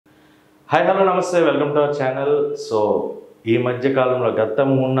Hi hello నమస్తే welcome to our channel. So ఈ మధ్య కాలంలో గత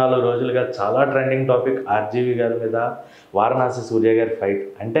 3-4 రోజులుగా చాలా ట్రెండింగ్ టాపిక్ ఆర్జీవి గారి మీద వారణాసి సూర్య గారి ఫైట్.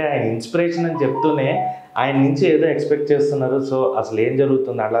 అంటే ఆయన ఇన్స్పిరేషన్ అని చెప్తూనే ఆయన నుంచి ఏదో ఎక్స్పెక్ట్ చేస్తున్నారు. సో అసలు ఏం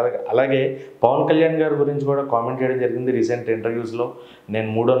జరుగుతుంది? అలాగే పవన్ కళ్యాణ్ గారి గురించి కూడా కామెంట్ చేయడం జరిగింది రీసెంట్ ఇంటర్వ్యూస్లో. నేను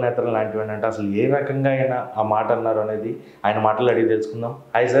మూడో నేతలు లాంటివి అంటే అసలు ఏ రకంగా ఆయన ఆ మాట అన్నారు అనేది ఆయన మాటలు అడిగి తెలుసుకుందాం.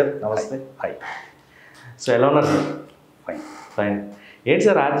 హాయ్ సార్, నమస్తే. హాయ్. సో ఎలా ఉన్నారు సార్? ఫైన్. ఫైన్. ఏంటి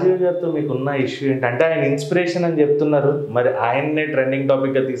సార్ ఆర్జీవి గారితో మీకున్న ఇష్యూ ఏంటి? అంటే ఆయన ఇన్స్పిరేషన్ అని చెప్తున్నారు, మరి ఆయన్నే ట్రెండింగ్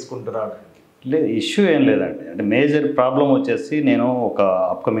టాపిక్గా తీసుకుంటున్నారు. లేదు, ఇష్యూ ఏం లేదండి. అంటే మేజర్ ప్రాబ్లం వచ్చేసి నేను ఒక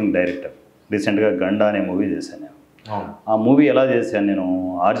అప్కమింగ్ డైరెక్టర్ రీసెంట్గా గండా అనే మూవీ చేశాను. నేను ఆ మూవీ ఎలా చేశాను, నేను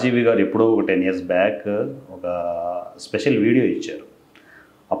ఆర్జీవి గారు ఎప్పుడో ఒక 10 years బ్యాక్ ఒక స్పెషల్ వీడియో ఇచ్చారు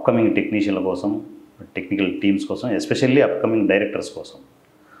అప్కమింగ్ టెక్నీషియన్ల కోసం, టెక్నికల్ టీమ్స్ కోసం, ఎస్పెషల్లీ అప్కమింగ్ డైరెక్టర్స్ కోసం.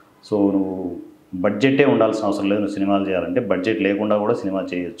 సో నువ్వు బడ్జెటే ఉండాల్సిన అవసరం లేదు, నువ్వు సినిమాలు చేయాలంటే బడ్జెట్ లేకుండా కూడా సినిమా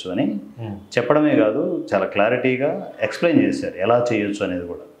చేయొచ్చు అని చెప్పడమే కాదు, చాలా క్లారిటీగా ఎక్స్ప్లెయిన్ చేశారు ఎలా చేయొచ్చు అనేది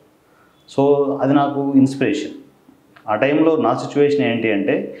కూడా. సో అది నాకు ఇన్స్పిరేషన్. ఆ టైంలో నా సిచ్యువేషన్ ఏంటి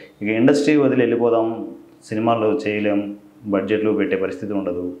అంటే, ఇక ఇండస్ట్రీ వదిలి వెళ్ళిపోదాం, సినిమాలు చేయలేం, బడ్జెట్లు పెట్టే పరిస్థితి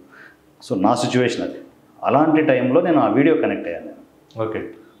ఉండదు. సో నా సిచ్యువేషన్ అది. అలాంటి టైంలో నేను ఆ వీడియో కనెక్ట్ అయ్యాను నేను. ఓకే.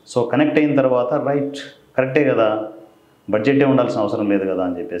 సో కనెక్ట్ అయిన తర్వాత రైట్, కరెక్టే కదా, బడ్జెటే ఉండాల్సిన అవసరం లేదు కదా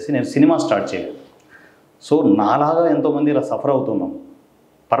అని చెప్పేసి నేను సినిమా స్టార్ట్ చేయలేదు. సో నాలాగా ఎంతోమంది ఇలా సఫర్ అవుతున్నాం,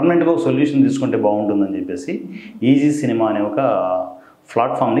 పర్మనెంట్గా ఒక సొల్యూషన్ తీసుకుంటే బాగుంటుందని చెప్పేసి ఈజీ సినిమా అనే ఒక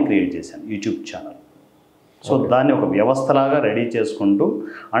ప్లాట్ఫామ్ని క్రియేట్ చేశాను, యూట్యూబ్ ఛానల్. సో దాన్ని ఒక వ్యవస్థలాగా రెడీ చేసుకుంటూ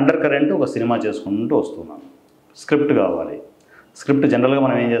అండర్ కరెంట్ ఒక సినిమా చేసుకుంటూ వస్తున్నాను. స్క్రిప్ట్ కావాలి. స్క్రిప్ట్ జనరల్గా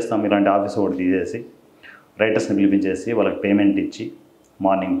మనం ఏం చేస్తాం, ఇలాంటి ఆఫీస్ ఒకటి తీసేసి రైటర్స్ని పిలిపించేసి వాళ్ళకి పేమెంట్ ఇచ్చి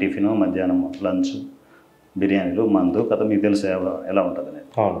మార్నింగ్ టిఫిన్, మధ్యాహ్నం లంచ్, బిర్యానీలు, మందు కథ మీకు తెలుసు ఎలా ఉంటుంది అనేది.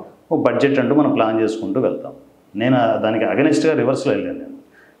 ఓ బడ్జెట్ అంటూ మనం ప్లాన్ చేసుకుంటూ వెళ్తాం. నేను దానికి అగెనిస్ట్గా రివర్స్లో వెళ్ళాను.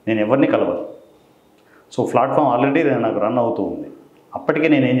 నేను ఎవరిని కలవను. సో ప్లాట్ఫామ్ ఆల్రెడీ నాకు రన్ అవుతూ ఉంది. అప్పటికే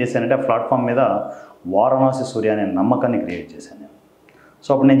నేను ఏం చేశానంటే ఆ ప్లాట్ఫామ్ మీద వారణాసి సూర్య అనే నమ్మకాన్ని క్రియేట్ చేశాను నేను. సో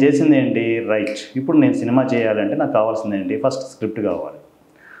అప్పుడు నేను చేసింది ఏంటి, రైట్, ఇప్పుడు నేను సినిమా చేయాలంటే నాకు కావాల్సింది ఏంటి, ఫస్ట్ స్క్రిప్ట్ కావాలి,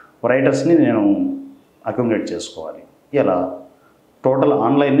 రైటర్స్ని నేను అక్యుములేట్ చేసుకోవాలి. ఇలా టోటల్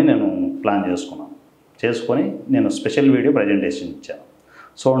ఆన్లైన్ని నేను ప్లాన్ చేసుకొని నేను స్పెషల్ వీడియో ప్రజెంటేషన్ ఇచ్చాను.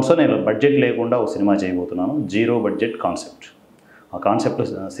 సో నేను బడ్జెట్ లేకుండా ఒక సినిమా చేయబోతున్నాను, 0 బడ్జెట్ కాన్సెప్ట్. ఆ కాన్సెప్ట్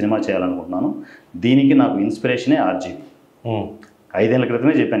సినిమా చేయాలనుకుంటున్నాను. దీనికి నాకు ఇన్స్పిరేషనే ఆర్జీవి. 5 ఏళ్ల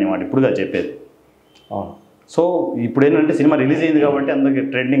క్రితమే చెప్పాను ఈ మాట, ఇప్పుడుగా చెప్పేది. సో ఇప్పుడు ఏంటంటే సినిమా రిలీజ్ అయింది కాబట్టి అందరికీ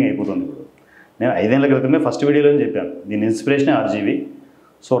ట్రెండింగ్ అయిపోతుంది. ఇప్పుడు నేను 5 ఏళ్ల క్రితమే ఫస్ట్ వీడియోలో చెప్పాను, దీని ఇన్స్పిరేషనే ఆర్జీవి.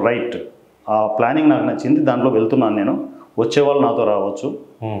 సో రైట్, ఆ ప్లానింగ్ నాకు నచ్చింది, దాంట్లో వెళ్తున్నాను నేను. వచ్చేవాళ్ళు నాతో రావచ్చు.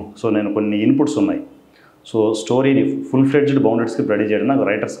 సో నేను కొన్ని ఇన్పుట్స్ ఉన్నాయి. సో స్టోరీని full fledged bounded script ready చేయడం నాకు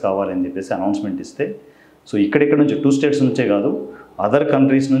రైటర్స్ కావాలని చెప్పేసి అనౌన్స్మెంట్ ఇస్తే, సో ఇక్కడెక్కడ నుంచి 2 states నుంచే కాదు, అదర్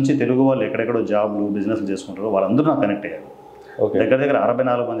కంట్రీస్ నుంచి తెలుగు వాళ్ళు ఎక్కడెక్కడో జాబ్లు బిజినెస్లు చేసుకుంటారో వాళ్ళందరూ నాకు కనెక్ట్ అయ్యారు. దగ్గర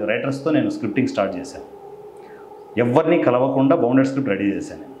 64 మంది రైటర్స్తో నేను స్క్రిప్టింగ్ స్టార్ట్ చేశాను. ఎవరిని కలవకుండా బౌండెడ్ స్క్రిప్ట్ రెడీ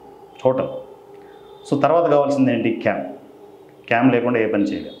చేశాను నేను టోటల్. సో తర్వాత కావాల్సింది ఏంటి, క్యామ్ లేకుండా ఏ పని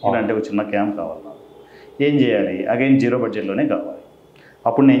చేయలేదు. ఇలాంటి ఒక చిన్న క్యామ్ కావాలి నాకు. ఏం చేయాలి, అగైన్ 0 బడ్జెట్లోనే కావాలి.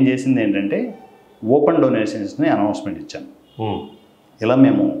 అప్పుడు నేను చేసింది ఏంటంటే ఓపెన్ డొనేషన్స్ని అనౌన్స్మెంట్ ఇచ్చాను. ఇలా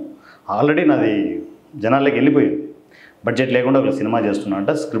మేము ఆల్రెడీ నాది జనాల్లోకి వెళ్ళిపోయింది, బడ్జెట్ లేకుండా ఒక సినిమా చేస్తున్నా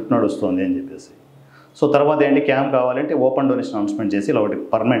అంటే స్క్రిప్ట్ నడుస్తుంది అని చెప్పేసి. సో తర్వాత ఏంటి, క్యామ్ కావాలంటే ఓపెన్ డొనేషన్ అనౌన్స్మెంట్ చేసి ఇలా ఒకటి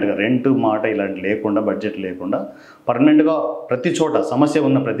పర్మనెంట్గా రెంట్ మాట ఇలాంటి లేకుండా, బడ్జెట్ లేకుండా పర్మనెంట్గా ప్రతి చోట సమస్య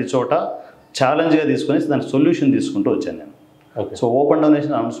ఉన్న ప్రతి చోట ఛాలెంజ్గా తీసుకొని దానికి సొల్యూషన్ తీసుకుంటూ వచ్చాను నేను. సో ఓపెన్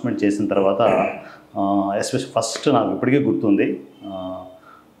డొనేషన్ అనౌన్స్మెంట్ చేసిన తర్వాత ఎస్పెషల్ ఫస్ట్ నాకు ఇప్పటికీ గుర్తుంది,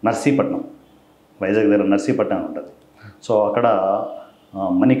 నర్సీపట్నం, వైజాగ్ దగ్గర నర్సీపట్నం అని ఉంటుంది. సో అక్కడ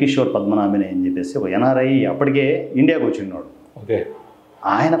మణికిషోర్ పద్మనాభని అని చెప్పేసి ఒక ఎన్ఆర్ఐ అప్పటికే ఇండియాకి వచ్చిన్నాడు.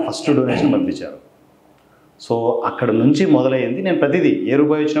 ఆయన ఫస్ట్ డొనేషన్ పంపించారు. సో అక్కడ నుంచి మొదలైంది. నేను ప్రతిదీ ఏ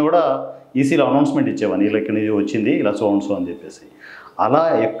రూపాయి వచ్చినా కూడా ఈసీలో అనౌన్స్మెంట్ ఇచ్చేవాడిని, ఇలా ఇక్కడ నుంచి వచ్చింది, ఇలా సో అని చెప్పేసి. అలా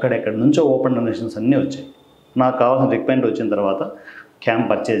ఎక్కడెక్కడి నుంచో ఓపెన్ డొనేషన్స్ అన్నీ వచ్చాయి. నాకు కావాల్సిన రిక్వైర్మెంట్ వచ్చిన తర్వాత క్యామ్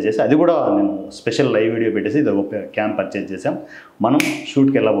పర్చేజ్ చేసి, అది కూడా నేను స్పెషల్ లైవ్ వీడియో పెట్టేసి ఇది ఒక క్యామ్ పర్చేజ్ చేసాం, మనం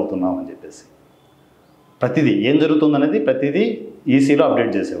షూట్కి వెళ్ళబోతున్నాం అని చెప్పేసి. ప్రతిదీ ఏం జరుగుతుందనేది ప్రతిదీ ఈసీలో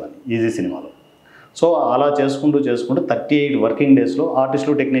అప్డేట్ చేసేవాడిని, ఈజీ సినిమాలో. సో అలా చేసుకుంటూ 38 వర్కింగ్ డేస్లో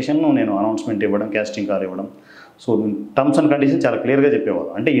ఆర్టిస్టులు, టెక్నీషియన్ నేను అనౌన్స్మెంట్ ఇవ్వడం, క్యాస్టింగ్ కాల్ ఇవ్వడం. సో టర్మ్స్ అండ్ కండిషన్స్ చాలా క్లియర్గా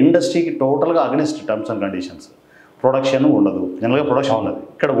చెప్పేవాళ్ళు. అంటే ఇండస్ట్రీకి టోటల్గా against terms and conditions. Production ఉండదు, జనరల్గా ప్రొడక్షన్ ఉండదు,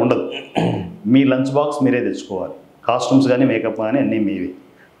 ఇక్కడ ఉండదు. మీ లంచ్ బాక్స్ మీరే తెచ్చుకోవాలి, కాస్ట్యూమ్స్ కానీ మేకప్ కానీ అన్నీ మీవి,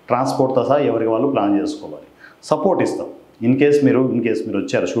 ట్రాన్స్పోర్ట్తో సహా ఎవరికి వాళ్ళు ప్లాన్ చేసుకోవాలి. సపోర్ట్ ఇస్తాం ఇన్ కేస్ మీరు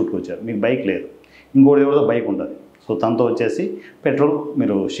వచ్చారు, షూట్కి వచ్చారు, మీకు బైక్ లేదు, ఇంకోటి ఎవరితో బైక్ ఉంటుంది, సో తనతో వచ్చేసి పెట్రోల్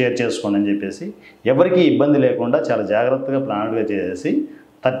మీరు షేర్ చేసుకోండి అని చెప్పేసి ఎవరికి ఇబ్బంది లేకుండా చాలా జాగ్రత్తగా ప్లాన్డ్గా చేసి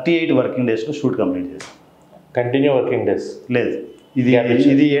 38 వర్కింగ్ డేస్లో షూట్ కంప్లీట్ చేశాను. కంటిన్యూ వర్కింగ్ డేస్ లేదు,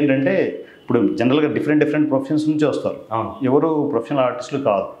 ఇది ఏంటంటే ఇప్పుడు జనరల్గా డిఫరెంట్ ప్రొఫెషన్స్ నుంచి వస్తారు. ఎవరు ప్రొఫెషనల్ ఆర్టిస్టులు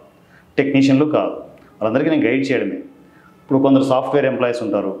కాదు, టెక్నీషియన్లు కాదు, వాళ్ళందరికీ నేను గైడ్ చేయడమే. ఇప్పుడు కొందరు సాఫ్ట్వేర్ ఎంప్లాయీస్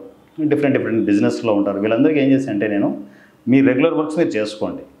ఉంటారు, డిఫరెంట్ బిజినెస్లో ఉంటారు. వీళ్ళందరికీ ఏం చేశానంటే నేను మీ రెగ్యులర్ వర్క్స్ మీరు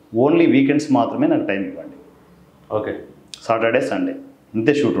చేసుకోండి, ఓన్లీ వీకెండ్స్ మాత్రమే నాకు టైం ఇవ్వండి. ఓకే, సాటర్డే సండే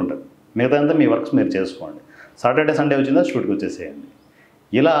ఇంతే షూట్ ఉంటుంది, మిగతా అంతా మీ వర్క్స్ మీరు చేసుకోండి. సాటర్డే సండే వచ్చిందా షూట్కి వచ్చేసేయండి.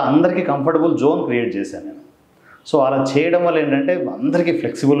 ఇలా అందరికీ కంఫర్టబుల్ జోన్ క్రియేట్ చేశాను నేను. సో అలా చేయడం వల్ల ఏంటంటే అందరికీ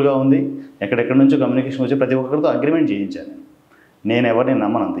ఫ్లెక్సిబుల్గా ఉంది. ఎక్కడెక్కడి నుంచో కమ్యూనికేషన్ వచ్చి ప్రతి ఒక్కరితో అగ్రిమెంట్ చేయించాను నేను ఎవరిని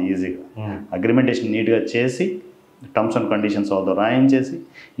నమ్మను అంత ఈజీగా. అగ్రిమెంటేషన్ నీట్గా చేసి టర్మ్స్ అండ్ కండిషన్స్ వాళ్ళతో రాయించేసి,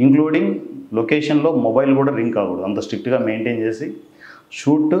 ఇంక్లూడింగ్ లొకేషన్లో మొబైల్ కూడా రింగ్ కాకూడదు, అంత స్ట్రిక్ట్గా మెయింటైన్ చేసి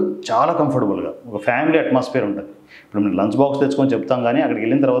షూట్ చాలా కంఫర్టబుల్గా ఒక ఫ్యామిలీ అట్మాస్ఫియర్ ఉంటుంది. ఇప్పుడు మేము లంచ్ బాక్స్ తెచ్చుకొని చెప్తాం, కానీ అక్కడికి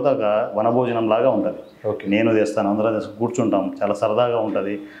వెళ్ళిన తర్వాత ఒక వనభోజనం లాగా ఉంటుంది. నేను తెస్తాను, అందరం కూర్చుంటాం, చాలా సరదాగా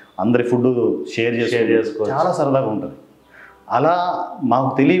ఉంటుంది. అందరి ఫుడ్ షేర్ చేసుకో, చాలా సరదాగా ఉంటుంది. అలా మాకు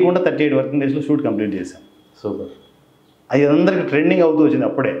తెలియకుండా 38 వర్కింగ్ డేస్లో షూట్ కంప్లీట్ చేశాం. సూపర్. అది అందరికి ట్రెండింగ్ అవుతూ వచ్చింది.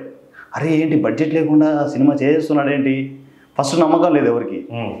 అప్పుడే అరే ఏంటి బడ్జెట్ లేకుండా సినిమా చేస్తున్నాడు ఏంటి, ఫస్ట్ నమ్మకం లేదు ఎవరికి.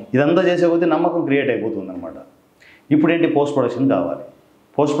 ఇదంతా చేసే కొద్దీ నమ్మకం క్రియేట్ అయిపోతుంది అనమాట. ఇప్పుడు ఏంటి పోస్ట్ ప్రొడక్షన్ కావాలి.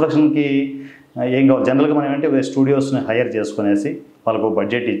 పోస్ట్ ప్రొడక్షన్కి ఏం కావాలి, జనరల్గా మనం ఏంటంటే స్టూడియోస్ని హైర్ చేసుకునేసి వాళ్ళకు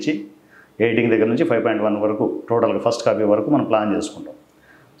బడ్జెట్ ఇచ్చి ఎడిటింగ్ దగ్గర నుంచి 5.1 వరకు టోటల్గా ఫస్ట్ కాపీ వరకు మనం ప్లాన్ చేసుకుంటాం.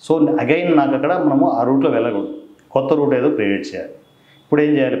 సో అగైన్ నాకు అక్కడ మనము ఆ రూట్లో వెళ్ళకూడదు, కొత్త రూట్ ఏదో క్రియేట్ చేయాలి. ఇప్పుడు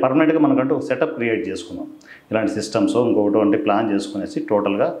ఏం చేయాలి, పర్మనెంట్గా మనకంటూ ఒక సెటప్ క్రియేట్ చేసుకున్నాం. ఇలాంటి సిస్టమ్స్ ఇంకొకటి అంటే ప్లాన్ చేసుకునేసి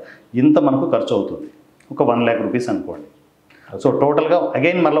టోటల్గా ఇంత మనకు ఖర్చు అవుతుంది, ఒక 1 lakh రూపీస్ అనుకోండి. సో టోటల్గా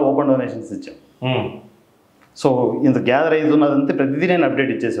అగైన్ మళ్ళీ ఓపెన్ డొనేషన్స్ ఇచ్చాం. సో ఇంత గ్యాదర్ అవుతున్నదంతే ప్రతిదీ నేను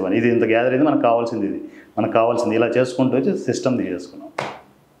అప్డేట్ ఇచ్చేసేవాడిని. ఇది ఇంత గ్యాదర్ అయింది, మనకు కావాల్సింది ఇలా చేసుకుంటూ వచ్చి సిస్టమ్ తీసేసుకున్నాం.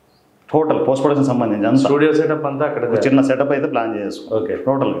 టోటల్ పోస్ట్ ప్రొడక్షన్ సంబంధించి స్టూడియో సెటప్ అంతా అక్కడ చిన్న సెటప్ అయితే ప్లాన్ చేసుకున్నాం. ఓకే,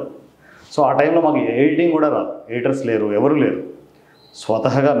 టోటల్గా. సో ఆ టైంలో మాకు ఎడిటింగ్ కూడా రాదు, ఎడిటర్స్ లేరు, ఎవరు లేరు.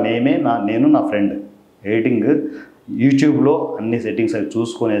 స్వతహాగా నేను నా ఫ్రెండ్ ఎడిటింగ్ యూట్యూబ్లో అన్ని సెట్టింగ్స్ అవి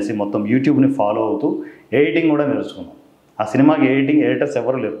చూసుకునేసి మొత్తం యూట్యూబ్ని ఫాలో అవుతూ ఎడిటింగ్ కూడా నేర్చుకున్నాం. ఆ సినిమాకి ఎడిటర్స్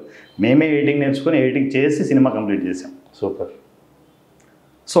ఎవరు లేరు, మేమే ఎడిటింగ్ నేర్చుకొని ఎడిటింగ్ చేసి సినిమా కంప్లీట్ చేసాం. సూపర్.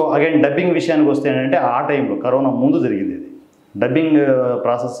 సో అగైన్ డబ్బింగ్ విషయానికి వస్తే ఏంటంటే ఆ టైంలో కరోనా ముందు జరిగింది. ఇది డబ్బింగ్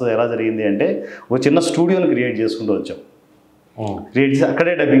ప్రాసెస్ ఎలా జరిగింది అంటే ఒక చిన్న స్టూడియోని క్రియేట్ చేసుకుంటూ వచ్చాం. క్రియేట్ చేసి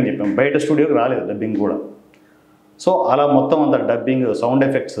అక్కడే డబ్బింగ్ చెప్పాం, బయట స్టూడియోకి రాలేదు డబ్బింగ్ కూడా. సో అలా మొత్తం అంతా డబ్బింగ్, సౌండ్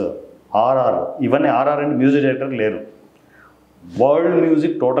ఎఫెక్ట్స్, ఆర్ఆర్, ఇవన్నీ ఆర్ఆర్ అంటే మ్యూజిక్ డైరెక్టర్ లేరు, వరల్డ్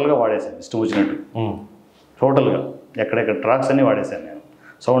మ్యూజిక్ టోటల్గా వాడేసాను ఇష్టం వచ్చినట్టు. టోటల్గా ఎక్కడెక్కడ ట్రాక్స్ అన్నీ వాడేసాను నేను,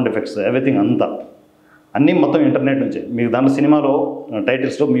 సౌండ్ ఎఫెక్ట్స్ ఎవ్రీథింగ్ అంతా అన్నీ మొత్తం ఇంటర్నెట్ నుంచే. మీకు దాంట్లో సినిమాలో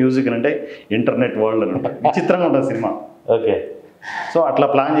టైటిల్స్లో మ్యూజిక్ అంటే ఇంటర్నెట్ వరల్డ్ అని ఉంటుంది, విచిత్రంగా ఉంటుంది సినిమా. ఓకే. సో అట్లా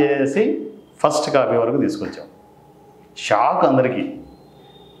ప్లాన్ చేసి ఫస్ట్ కాపీ వరకు తీసుకొచ్చాం. షాక్ అందరికీ.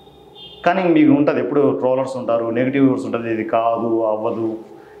 కానీ మీకు ఉంటుంది ఎప్పుడు ట్రోలర్స్ ఉంటారు, నెగిటివ్స్ ఉంటుంది, ఇది కాదు అవ్వదు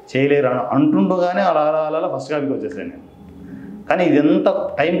చేయలేరు అంటుండగానే అలా అలా అలా ఫస్ట్ కాపీకి వచ్చేసాను నేను. కానీ ఇదంత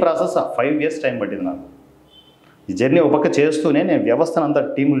టైం ప్రాసెస్ 5 years టైం పట్టింది నాకు. ఈ జర్నీ ఒక పక్క చేస్తూనే నేను వ్యవస్థను అంతా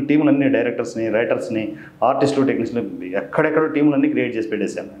టీములన్నీ డైరెక్టర్స్ని, రైటర్స్ని, ఆర్టిస్టులు, టెక్నీషియన్లు ఎక్కడెక్కడో టీములన్నీ క్రియేట్ చేసి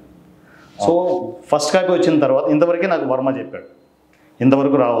పెట్టేశాను నేను. సో ఫస్ట్ కాపీ వచ్చిన తర్వాత ఇంతవరకే నాకు వర్మ చెప్పాడు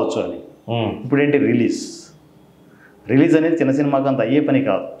ఇంతవరకు రావచ్చు అని. ఇప్పుడు ఏంటి రిలీజ్ అనేది చిన్న సినిమాకి అంత అయ్యే పని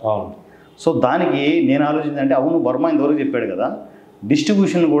కాదు. సో దానికి నేను ఆలోచించిందంటే అవును వర్మ ఇంతవరకు చెప్పాడు కదా,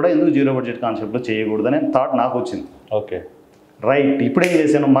 డిస్ట్రిబ్యూషన్ కూడా ఎందుకు 0 budget కాన్సెప్ట్లో చేయకూడదని థాట్ నాకు వచ్చింది. Okay, right. ఇప్పుడేం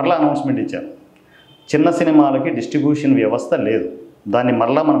చేశాను, మరలా అనౌన్స్మెంట్ ఇచ్చాను, చిన్న సినిమాలకి డిస్ట్రిబ్యూషన్ వ్యవస్థ లేదు, దాన్ని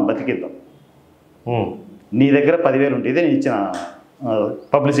మరలా మనం బతికిద్దాం. నీ దగ్గర 10,000 ఉంటే, ఇదే నేను ఇచ్చిన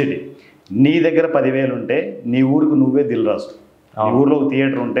పబ్లిసిటీ, నీ దగ్గర 10,000 ఉంటే నీ ఊరికి నువ్వే దిల్ రాజు. నీ ఊరిలో ఒక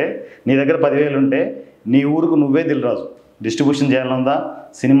థియేటర్ ఉంటే నీ దగ్గర 10,000 ఉంటే నీ ఊరికి నువ్వే Dil Raju. Distribution చేయాలనుందా,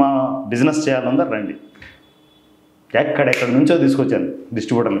 cinema business చేయాలనుందా, రండి. ఎక్కడెక్కడి నుంచో తీసుకొచ్చాను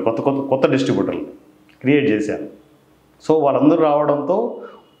డిస్ట్రిబ్యూటర్లు, కొత్త డిస్ట్రిబ్యూటర్లు క్రియేట్ చేశాను. సో వాళ్ళందరూ రావడంతో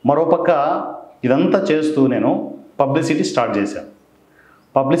మరోపక్క ఇదంతా చేస్తూ నేను పబ్లిసిటీ స్టార్ట్ చేశాను.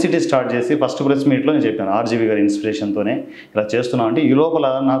 పబ్లిసిటీ స్టార్ట్ చేసి ఫస్ట్ ప్రెస్ మీట్లో నేను చెప్పాను, ఆర్జీవి గారి ఇన్స్పిరేషన్తోనే ఇలా చేస్తున్నాం అంటే. ఈ లోపల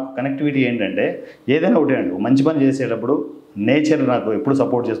నాకు కనెక్టివిటీ ఏంటంటే ఏదైనా ఒకటే అండి, మంచి పని చేసేటప్పుడు నేచర్ నాకు ఎప్పుడు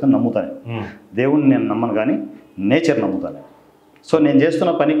సపోర్ట్ చేసుకుని నమ్ముతాను. దేవుణ్ణి నేను నమ్మను కానీ నేచర్ నమ్ముతాను. సో నేను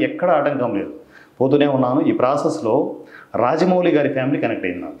చేస్తున్న పనికి ఎక్కడ ఆటంకం లేదు, పోతూనే ఉన్నాను. ఈ ప్రాసెస్లో రాజమౌళి గారి ఫ్యామిలీ కనెక్ట్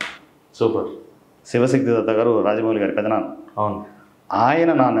అయింది నాకు. సూపర్. శివశక్తి దత్త గారు రాజమౌళి గారి పెదనాన్న. అవును. ఆయన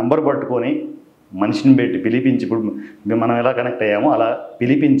నా నెంబర్ పట్టుకొని మనిషిని పెట్టి పిలిపించి, ఇప్పుడు మనం ఎలా కనెక్ట్ అయ్యామో అలా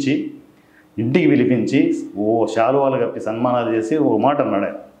పిలిపించి, ఇంటికి పిలిపించి శాలువాలు కప్పి సన్మానాలు చేసి ఒక మాట అన్నాడు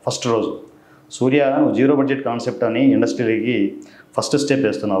ఆయన ఫస్ట్ రోజు, సూర్య నువ్వు 0 budget కాన్సెప్ట్ అని ఇండస్ట్రీకి ఫస్ట్ స్టెప్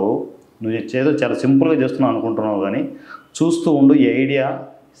వేస్తున్నావు, నువ్వు ఏదో చాలా సింపుల్గా చేస్తున్నావు అనుకుంటున్నావు, కానీ చూస్తూ ఉండు ఈ ఐడియా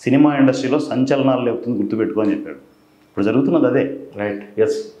సినిమా ఇండస్ట్రీలో సంచలనాలు లేపుతుంది, గుర్తుపెట్టుకో అని చెప్పాడు. ఇప్పుడు జరుగుతున్నది అదే. రైట్.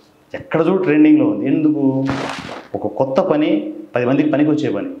 ఎస్. ఎక్కడ చూడు ట్రెండింగ్లో ఉంది. ఎందుకు? ఒక కొత్త పని 10 మందికి పనికి వచ్చే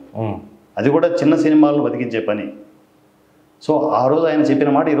పని, అది కూడా చిన్న సినిమాలను బతికించే పని. సో ఆ రోజు ఆయన చెప్పిన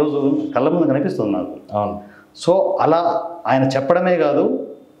మాట ఈరోజు కళ్ళ ముందు కనిపిస్తుంది నాకు. సో అలా ఆయన చెప్పడమే కాదు,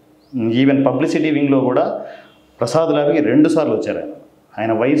 ఈవెన్ పబ్లిసిటీ వింగ్లో కూడా ప్రసాద్ ల్యాబ్కి 2 సార్లు వచ్చారు ఆయన.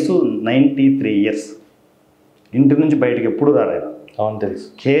 ఆయన వయసు 93 ఇయర్స్. ఇంటి నుంచి బయటకు ఎప్పుడు రారు ఆయన. అవును, తెలుసు.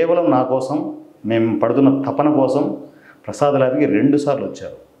 కేవలం నా కోసం, మేము పడుతున్న తపన కోసం ప్రసాద్ ల్యాబ్కి 2 సార్లు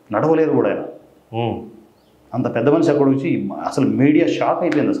వచ్చారు. నడవలేరు కూడా ఆయన. అంత పెద్ద మనిషి అక్కడ వచ్చి అసలు మీడియా షాక్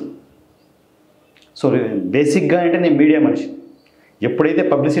అయిపోయింది అసలు. సో బేసిక్గా అంటే నేను మీడియా మనిషి. ఎప్పుడైతే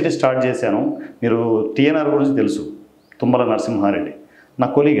పబ్లిసిటీ స్టార్ట్ చేశానో, మీరు టీఎన్ఆర్ గురించి తెలుసు, తుమ్మల నరసింహారెడ్డి నా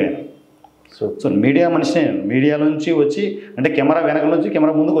కొలీగ్ ఆయన. సో మీడియా మనిషినే. మీడియా నుంచి వచ్చి అంటే కెమెరా వెనక నుంచి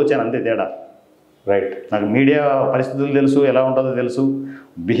కెమెరా ముందుకు వచ్చాను, అంతే తేడా. రైట్. నాకు మీడియా పరిస్థితులు తెలుసు, ఎలా ఉంటుందో తెలుసు,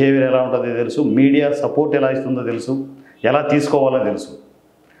 బిహేవియర్ ఎలా ఉంటుందో తెలుసు, మీడియా సపోర్ట్ ఎలా ఇస్తుందో తెలుసు, ఎలా తీసుకోవాలో తెలుసు.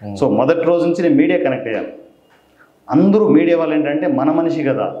 సో మొదటి రోజు నుంచి నేను మీడియా కనెక్ట్ అయ్యాను. అందరూ మీడియా వాళ్ళు ఏంటంటే మన మనిషి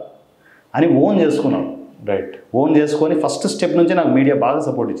కదా అని ఓన్ చేసుకున్నాను. రైట్. ఓన్ చేసుకొని ఫస్ట్ స్టెప్ నుంచి నాకు మీడియా బాగా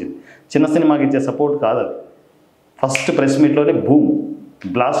సపోర్ట్ ఇచ్చింది. చిన్న సినిమాకి ఇచ్చే సపోర్ట్ కాదు అది. ఫస్ట్ ప్రెస్ మీట్లోనే బూమ్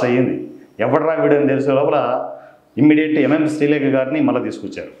బ్లాస్ట్ అయ్యింది. ఎవడరా వీడియో అని తెలిసే లోపల ఇమ్మీడియట్ శ్రీలేఖ గారిని మళ్ళీ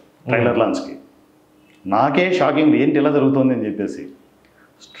తీసుకొచ్చారు ట్రైలర్ లాంచ్కి. నాకే షాకింగ్, ఏంటి ఇలా జరుగుతుంది అని చెప్పేసి.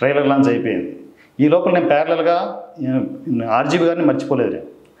 ట్రైలర్ లాంచ్ అయిపోయింది. ఈ లోపల నేను ప్యారలల్గా ఆర్జీవి గారిని మర్చిపోలేదు. నేను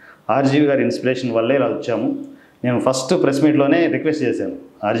ఆర్జీవి గారి ఇన్స్పిరేషన్ వల్లే ఇలా వచ్చాము. నేను ఫస్ట్ ప్రెస్ మీట్లోనే రిక్వెస్ట్ చేశాను,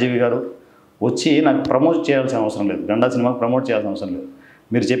 ఆర్జీవి గారు వచ్చి నాకు ప్రమోట్ చేయాల్సిన అవసరం లేదు, గండా సినిమాకి ప్రమోట్ చేయాల్సిన అవసరం లేదు,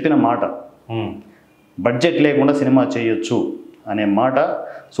 మీరు చెప్పిన మాట బడ్జెట్ లేకుండా సినిమా చేయొచ్చు అనే మాట.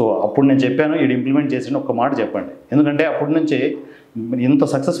 సో అప్పుడు నేను చెప్పాను, ఇది ఇంప్లిమెంట్ చేసిన ఒక్క మాట చెప్పండి. ఎందుకంటే అప్పటి నుంచి ఇంత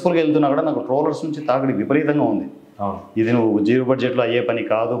సక్సెస్ఫుల్గా వెళ్తున్నా కూడా నాకు ట్రోలర్స్ నుంచి తాకిడి విపరీతంగా ఉంది. ఇది నువ్వు 0 బడ్జెట్లో అయ్యే పని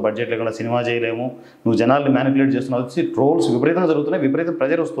కాదు, బడ్జెట్ లేకుండా సినిమా చేయలేము, నువ్వు జనాల్ని మ్యానిపులేట్ చేస్తున్నావు వచ్చి ట్రోల్స్ విపరీతంగా జరుగుతున్నాయి, విపరీతం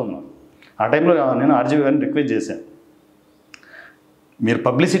ప్రెజర్ వస్తుంది. ఆ టైంలో నేను ఆర్జీవి గారిని రిక్వెస్ట్ చేశాను, మీరు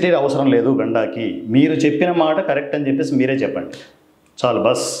పబ్లిసిటీ అవసరం లేదు గండాకి, మీరు చెప్పిన మాట కరెక్ట్ అని చెప్పేసి మీరే చెప్పండి చాలు,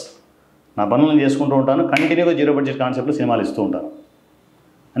 బస్ నా పనులను చేసుకుంటూ ఉంటాను, కంటిన్యూగా 0 బడ్జెట్ కాన్సెప్ట్లో సినిమాలు ఇస్తూ ఉంటాను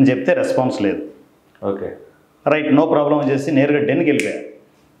అని చెప్తే రెస్పాన్స్ లేదు. ఓకే, రైట్, నో ప్రాబ్లం అని చేసి నేరుగా డెన్కి వెళ్ళిపోయా.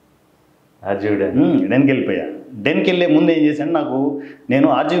 డెన్కి వెళ్ళిపోయా. డెన్కి వెళ్ళే ముందు ఏం చేశాను, నేను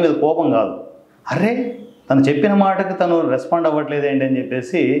ఆర్జీవి మీద కోపం కాదు, అరే తను చెప్పిన మాటకి తను రెస్పాండ్ అవ్వట్లేదు ఏంటి అని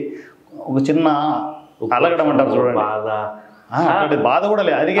చెప్పేసి ఒక చిన్న అలగడం అంటారు చూడండి, అక్కడ బాధ కూడా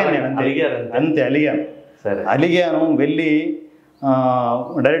లేదు, అలిగాను నేను అంతే అలిగాను. సరే అలిగాను. వెళ్ళి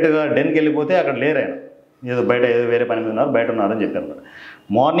డైరెక్ట్గా డెన్కి వెళ్ళిపోతే అక్కడ లేరు ఆయన, ఏదో బయట ఏదో వేరే పని మీద ఉన్నారు, బయట ఉన్నారని చెప్పారు అనమాట.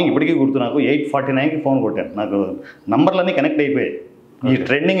 మార్నింగ్ ఇప్పటికీ గుర్తు, నాకు 8:49కి ఫోన్ కొట్టాను. నాకు నంబర్లన్నీ కనెక్ట్ అయిపోయాయి. ఈ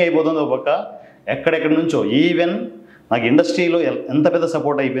ట్రెండింగ్ అయిపోతుంది ఒక పక్క, ఎక్కడెక్కడి నుంచో. ఈవెన్ నాకు ఇండస్ట్రీలో ఎంత పెద్ద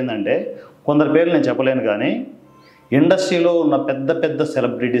సపోర్ట్ అయిపోయిందంటే, కొందరు పేర్లు నేను చెప్పలేను కానీ ఇండస్ట్రీలో ఉన్న పెద్ద పెద్ద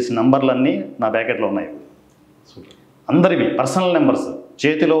సెలబ్రిటీస్ నంబర్లన్నీ నా ప్యాకెట్లో ఉన్నాయి. అందరివి పర్సనల్ నెంబర్స్,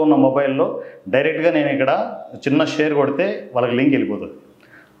 చేతిలో ఉన్న మొబైల్లో డైరెక్ట్గా నేను ఇక్కడ చిన్న షేర్ కొడితే వాళ్ళకి లింక్ వెళ్ళిపోతుంది.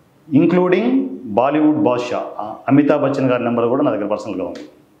 ఇంక్లూడింగ్ బాలీవుడ్ బాద్షా అమితాబ్ బచ్చన్ గారి నెంబర్ కూడా నా దగ్గర పర్సనల్గా ఉంది.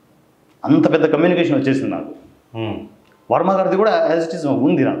 అంత పెద్ద కమ్యూనికేషన్ వచ్చేసింది నాకు. వర్మ గారిది కూడా యాజ్ ఇట్ ఈస్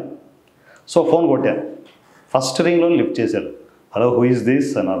ఉంది నాకు. సో ఫోన్ కొట్టాను, ఫస్ట్ రింగ్లో లిఫ్ట్ చేశారు. హలో, హూ ఇస్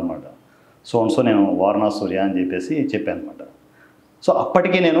దిస్ అన్నమాట. సో నేను వారణాసి సూర్య అని చెప్పేసి చెప్పాను అనమాట. సో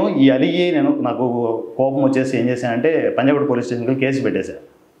అప్పటికే నేను ఈ అలిగి నాకు కోపం వచ్చేసి ఏం చేశానంటే, పంజాగుట్ట పోలీస్ స్టేషన్కి కేసు పెట్టేశాను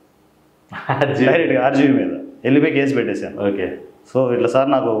డైరెక్ట్గా ఆర్జీవి మీద. వెళ్ళిపోయి కేసు పెట్టేశాను. ఓకే, సో ఇట్లా సార్,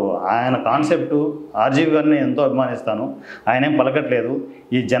 నాకు ఆయన కాన్సెప్టు, ఆర్జీవి గారిని ఎంతో అభిమానిస్తాను, ఆయన ఏం పలకట్లేదు,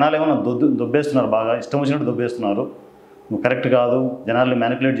 ఈ జనాలు ఏమన్నా దొబ్బేస్తున్నారు, బాగా ఇష్టం వచ్చినట్టు దొబ్బేస్తున్నారు, నువ్వు కరెక్ట్ కాదు, జనాల్ని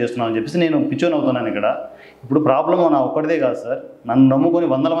మ్యానిపులేట్ చేస్తున్నావు అని చెప్పేసి నేను పిచ్చోని అవుతున్నాను ఇక్కడ. ఇప్పుడు ప్రాబ్లం నా ఒక్కడిదే కాదు సార్, నన్ను నమ్ముకొని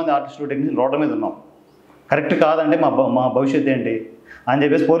 100 మంది ఆర్టిస్టులు టెక్నీషియన్ రోడ్ల మీద ఉన్నాం, కరెక్ట్ కాదంటే మా భవిష్యత్తు ఏంటి అని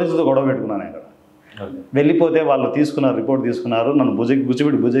చెప్పేసి పోలీసులతో గొడవ పెట్టుకున్నాను ఇక్కడ. వెళ్ళిపోతే వాళ్ళు తీసుకున్నారు, రిపోర్ట్ తీసుకున్నారు, నన్ను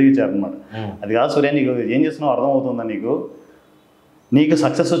బుజ్జగించారు అనమాట. అది కాదు సూర్య, నీకు ఏం చేస్తున్నావు అర్థమవుతుందా, నీకు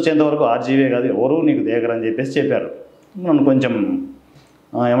సక్సెస్ వచ్చేంత వరకు ఆర్జీవే కాదు ఎవరు నీకు దేగరని చెప్పేసి చెప్పారు. నన్ను కొంచెం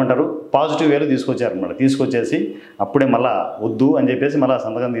ఏమంటారు పాజిటివ్ వేలో తీసుకొచ్చారనమాట. తీసుకొచ్చేసి అప్పుడే మళ్ళీ వద్దు అని చెప్పేసి మళ్ళీ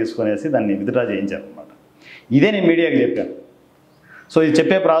సంతకం తీసుకునేసి దాన్ని విత్డ్రా చేయించారనమాట. ఇదే నేను మీడియాకి చెప్పాను. సో ఇది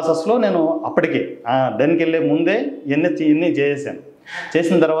చెప్పే ప్రాసెస్లో నేను అప్పటికే డెన్కి వెళ్ళే ముందే ఇన్ని చేసాను.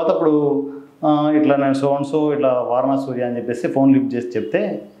 చేసిన తర్వాత ఇప్పుడు ఇట్లా నేను సో ఇట్లా వారణాసి సూర్య అని చెప్పేసి ఫోన్ లిఫ్ట్ చేసి చెప్తే,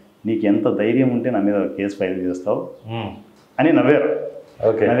 నీకు ఎంత ధైర్యం ఉంటే నా మీద కేసు ఫైల్ చేస్తావు అని నవ్వారు.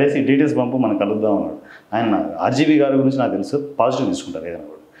 ఓకే, నవ్వేసి డీటెయిల్స్ పంపు, మనం కలుద్దాం అన్నాడు. ఆయన ఆర్జీవి గారి గురించి నాకు తెలుసు, పాజిటివ్ తీసుకుంటారు ఏదైనా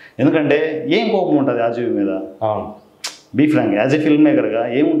కూడా. ఎందుకంటే ఏం కోపం ఉంటుంది ఆర్జీవి మీద, be Frank, as a film మేకర్గా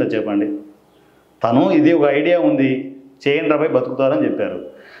ఏముంటుంది చెప్పండి. తను ఇది ఒక ఐడియా ఉంది, చేయండి రాబాయి బతుకుతారని చెప్పారు.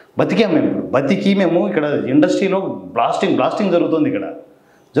 బతికాము మేము. బతికి మేము ఇక్కడ ఇండస్ట్రీలో బ్లాస్టింగ్ జరుగుతుంది. ఇక్కడ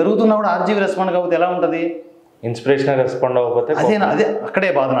జరుగుతున్నప్పుడు ఆర్జీవి రెస్పాండ్ కాకపోతే ఎలా ఉంటుంది? ఇన్స్పిరేషన్ రెస్పాండ్ అవ్వకపోతే అదే అక్కడే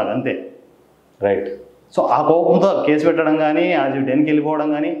బాధ నాకు, అంతే. రైట్. సో ఆ కోపంతో కేసు పెట్టడం కానీ, ఆర్జీవి డెన్కి వెళ్ళిపోవడం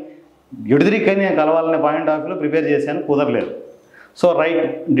కానీ, ఎడుదిరికని నేను కలవాలనే పాయింట్ ఆఫ్ వ్యూలో ప్రిపేర్ చేశాను, కుదరలేదు. So right,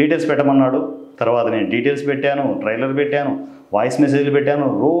 details పెట్టమన్నాడు. తర్వాత నేను డీటెయిల్స్ పెట్టాను, ట్రైలర్ పెట్టాను, వాయిస్ మెసేజ్లు పెట్టాను,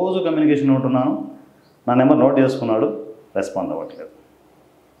 రోజు కమ్యూనికేషన్ ఉంటున్నాను. నా నెంబర్ నోట్ చేసుకున్నాడు. రెస్పాండ్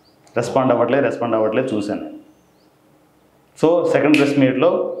అవ్వట్లేదు చూశాను నేను. సో సెకండ్ ప్రెస్ మీట్లో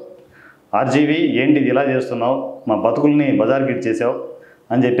ఆర్జీవి ఏంటిది ఇలా చేస్తున్నావు, మా బతుకుల్ని బజార్కి ఇచ్చేసావు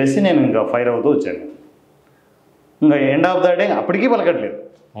అని చెప్పేసి నేను ఇంకా ఫైర్ అవుతూ వచ్చాను. ఇంకా ఎండ్ ఆఫ్ ద డే అప్పటికీ పలకట్లేదు.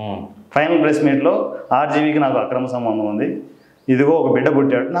 ఫైనల్ ప్రెస్ మీట్లో ఆర్జీవికి నాకు అక్రమ సంబంధం ఉంది, ఇదిగో ఒక బిడ్డ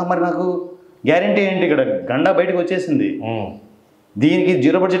పుట్టాడు. నాకు గ్యారంటీ ఏంటి? ఇక్కడ గండా బయటకు వచ్చేసింది. దీనికి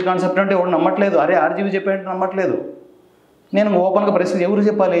జీరో బడ్జెట్ కాన్సెప్ట్ అంటే ఎవరు నమ్మట్లేదు. అరే ఆర్జీవి చెప్పాడంటే నమ్మట్లేదు. నేను ఓపెన్గా పరిస్థితి ఎవరు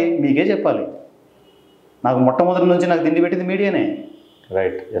చెప్పాలి? మీకే చెప్పాలి. నాకు మొట్టమొదటి నుంచి నాకు తిండి పెట్టింది మీడియానే.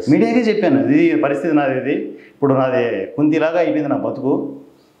 రైట్. మీడియాకే చెప్పాను, ఇది పరిస్థితి నాది, ఇది ఇప్పుడు నాది కుంతిలాగా అయిపోయింది నా బతుకు.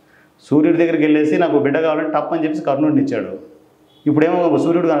 సూర్యుడి దగ్గరికి వెళ్ళేసి నాకు బిడ్డ కావాలంటే టప్ అని చెప్పేసి కర్ణుడిని ఇచ్చాడు. ఇప్పుడేమో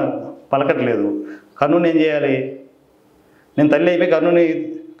సూర్యుడు పలకట్లేదు. కర్ణుడిని ఏం చేయాలి? నేను తల్లి అయిపోయి కర్ణుడిని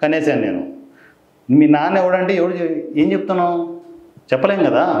కనేసాను నేను. మీ నాన్న ఎవడంటే ఏం చెప్తున్నావు? చెప్పలేం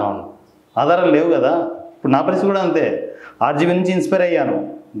కదా, ఆధారాలు లేవు కదా. ఇప్పుడు నా పరిస్థితి కూడా అంతే. ఆర్జీవి నుంచి ఇన్స్పైర్ అయ్యాను,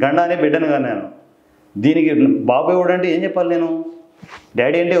 గండా అనే బిడ్డను కన్నాను. దీనికి బాబు ఎవడంటే ఏం చెప్పాలి? నేను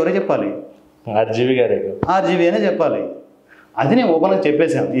డాడీ అంటే ఎవరే చెప్పాలి? ఆర్జీవి అనే చెప్పాలి. అది నేను ఓపెన్గా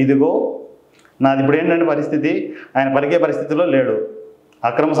చెప్పేశాను, ఇదిగో నాది ఇప్పుడు ఏంటంటే పరిస్థితి, ఆయన పలికే పరిస్థితిలో లేడు,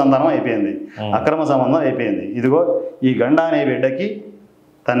 అక్రమ సంబంధం అయిపోయింది. ఇదిగో ఈ గండా అనే బిడ్డకి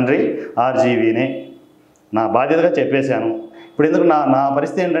తండ్రి ఆర్జీవినే, నా బాధ్యతగా చెప్పేశాను. ఇప్పుడు ఎందుకు నా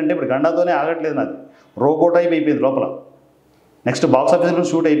పరిస్థితి ఏంటంటే ఇప్పుడు గండాతోనే ఆగట్లేదు, నాది రోబో టైప్ అయిపోయింది లోపల. నెక్స్ట్ బాక్స్ ఆఫీస్లో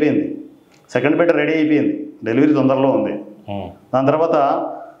షూట్ అయిపోయింది, సెకండ్ బిడ్డ రెడీ అయిపోయింది, డెలివరీ తొందరలో ఉంది. దాని తర్వాత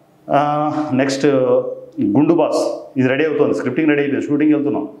నెక్స్ట్ గుండు బాస్ ఇది రెడీ అవుతుంది, స్క్రిప్టింగ్ రెడీ అయిపోయింది, షూటింగ్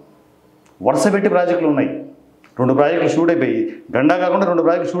వెళ్తున్నాం. వరుస పెట్టి ప్రాజెక్టులు ఉన్నాయి, 2 ప్రాజెక్టులు షూట్ అయిపోయి, గండా కాకుండా 2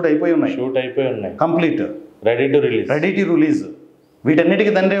 ప్రాజెక్టులు షూట్ అయిపోయి ఉన్నాయి కంప్లీట్, రెడీ టు రిలీజ్.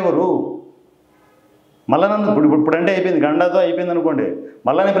 వీటన్నిటికీ తండ్రి ఎవరు? మళ్ళీ నన్ను ఇప్పుడు అంటే అయిపోయింది, గండాతో అయిపోయింది అనుకోండి,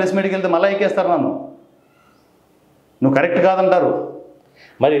 మళ్ళీ నేను ప్రెస్ మీట్కి వెళ్తే మళ్ళీ ఎక్కేస్తారు నన్ను, నువ్వు కరెక్ట్ కాదంటారు.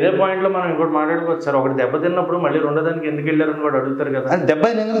 మరి ఇదే పాయింట్లో మనం ఇంకోటి మాట్లాడుకోవచ్చు సార్. ఒకటి దెబ్బ తిన్నప్పుడు మళ్ళీ రెండోదానికి ఎందుకు వెళ్ళారని కూడా అడుగుతారు కదా. అది దెబ్బ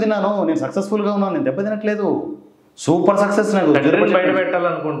ఎందుకు తిన్నాను? నేను సక్సెస్ఫుల్గా ఉన్నాను, నేను దెబ్బ తినట్లేదు, సూపర్ సక్సెస్. నాకు బయట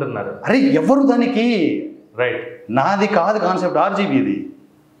పెట్టాలనుకుంటున్నారు. అరే ఎవరు దానికి? రైట్, నాది కాదు కాన్సెప్ట్, ఆర్జీవి ఇది.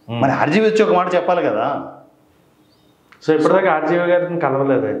 మరి ఆర్జీవి వచ్చి ఒక మాట చెప్పాలి కదా. సో ఇప్పటిదాకా ఆర్జీవి గారిని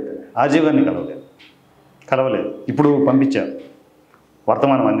కలవలేదు? అయితే ఆర్జీవి గారిని కలవలేదు. ఇప్పుడు పంపించారు,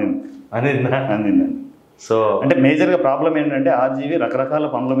 వర్తమానం అందిందండి. సో అంటే మేజర్గా ప్రాబ్లం ఏంటంటే ఆర్జీవి రకరకాల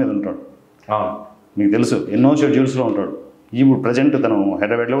పనుల మీద ఉంటాడు, మీకు తెలుసు, ఎన్నో షెడ్యూల్స్లో ఉంటాడు. ఇప్పుడు ప్రజెంట్ తను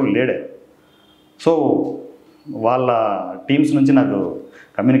హైదరాబాద్లో లేడే. సో వాళ్ళ టీమ్స్ నుంచి నాకు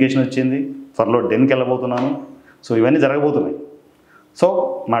కమ్యూనికేషన్ వచ్చింది, త్వరలో డెన్కి వెళ్ళబోతున్నాను. సో ఇవన్నీ జరగబోతున్నాయి. సో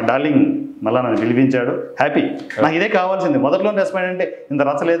మా డార్లింగ్ మళ్ళీ నన్ను పిలిపించాడు, హ్యాపీ. నాకు ఇదే కావాల్సింది. మొదట్లో రెస్పాండ్ అంటే ఇంత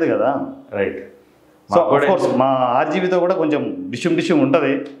రచ్చలేదు కదా. రైట్. సో అఫ్కోర్స్ మా ఆర్జీవితో కూడా కొంచెం డిష్యూమ్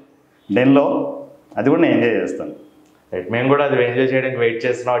ఉంటుంది డెన్లో, అది కూడా నేను ఎంజాయ్ చేస్తాను. రైట్, మేము కూడా అది ఎంజాయ్ చేయడానికి వెయిట్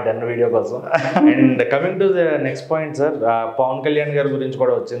చేస్తున్నాం డెన్ వీడియో కోసం. And coming to the next point sir, Pawan Kalyan గారి గురించి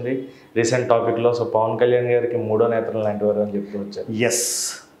కూడా వచ్చింది రీసెంట్ టాపిక్లో. సో పవన్ కళ్యాణ్ గారికి 3వ నేత్రం లాంటి వారు అని చెప్తూ వచ్చారు. ఎస్,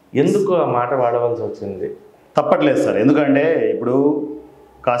 ఎందుకు ఆ మాట వాడవలసి వచ్చింది? తప్పట్లేదు సార్, ఎందుకంటే ఇప్పుడు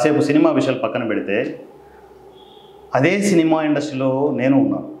కాసేపు సినిమా విషయాలు పక్కన పెడితే అదే సినిమా ఇండస్ట్రీలో నేను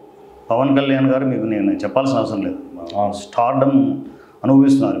ఉన్నాను. పవన్ కళ్యాణ్ గారు మీకు నేను చెప్పాల్సిన అవసరం లేదు, స్టార్డమ్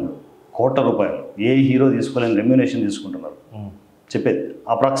అనుభవిస్తున్నారు. ఇప్పుడు కోట్ల రూపాయలు ఏ హీరో తీసుకోలేని రెమ్యూనేషన్ తీసుకుంటున్నారు. చెప్పేది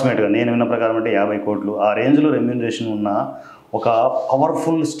అప్రాక్సిమేట్గా నేను విన్న ప్రకారం అంటే 50 కోట్లు ఆ రేంజ్లో రెమ్యూనరేషన్ ఉన్న ఒక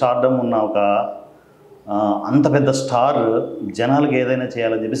పవర్ఫుల్ స్టార్డమ్ ఉన్న ఒక అంత పెద్ద స్టార్ జనాలకు ఏదైనా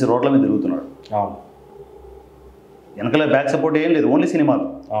చేయాలని చెప్పేసి రోడ్ల మీద తిరుగుతున్నాడు. వెనకాల బ్యాక్ సపోర్ట్ ఏం లేదు, ఓన్లీ సినిమాలు.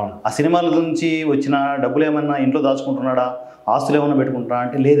 ఆ సినిమాల నుంచి వచ్చిన డబ్బులు ఏమన్నా ఇంట్లో దాచుకుంటున్నాడా, ఆస్తులు ఏమన్నా పెట్టుకుంటున్నాడా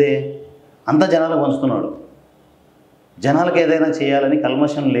అంటే లేదే, అంతా జనాలకు పంచుతున్నాడు. జనాలకు ఏదైనా చేయాలని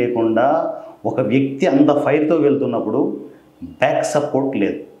కల్మషం లేకుండా ఒక వ్యక్తి అంత ఫైర్తో వెళ్తున్నప్పుడు బ్యాక్ సపోర్ట్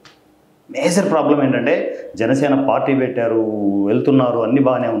లేదు. మేజర్ ప్రాబ్లం ఏంటంటే జనసేన పార్టీ పెట్టారు, వెళ్తున్నారు, అన్నీ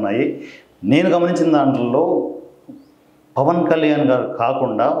బాగానే ఉన్నాయి. నేను గమనించిన దాంట్లో పవన్ కళ్యాణ్ గారు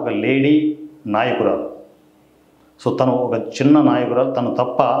కాకుండా ఒక లేడీ నాయకురాలు, సో తను ఒక చిన్న నాయకురాలు, తను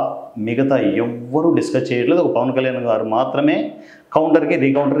తప్ప మిగతా ఎవ్వరూ డిస్కస్ చేయట్లేదు. ఒక పవన్ కళ్యాణ్ గారు మాత్రమే కౌంటర్కి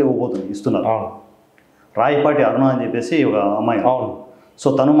రీకౌంటర్ ఇస్తున్నారు. రాయపాటి అరుణ అని చెప్పేసి ఒక అమ్మాయి. సో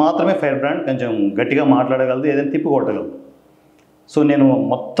తను మాత్రమే ఫైర్ బ్రాండ్, కొంచెం గట్టిగా మాట్లాడగలదు, ఏదైనా తిప్పి కొట్టగలదు. సో నేను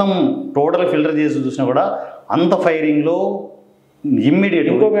మొత్తం టోటల్ ఫిల్టర్ చేసి చూసినా కూడా అంత ఫైరింగ్లో ఇమ్మీడియట్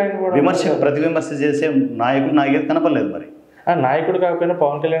ప్రతి విమర్శ చేసే నాయకులు నాకైతే కనపడలేదు. మరి నాయకుడు కాకపోయినా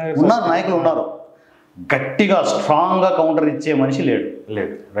పవన్ కళ్యాణ్ గారు ఉన్నారు, నాయకులు ఉన్నారు, గట్టిగా స్ట్రాంగ్గా కౌంటర్ ఇచ్చే మనిషి లేడు.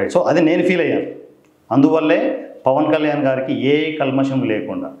 రైట్. సో అది నేను ఫీల్ అయ్యాను. అందువల్లే పవన్ కళ్యాణ్ గారికి ఏ కల్మషం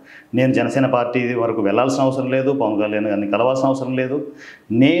లేకుండా, నేను జనసేన పార్టీ వరకు వెళ్ళాల్సిన అవసరం లేదు, పవన్ కళ్యాణ్ గారిని కలవాల్సిన అవసరం లేదు,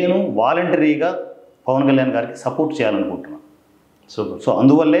 నేను వాలంటరీగా పవన్ కళ్యాణ్ గారికి సపోర్ట్ చేయాలనుకుంటున్నాను. సో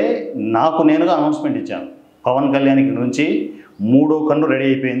అందువల్లే నాకు నేనుగా అనౌన్స్మెంట్ ఇచ్చాను, పవన్ కళ్యాణ్ నుంచి 3వ కన్ను రెడీ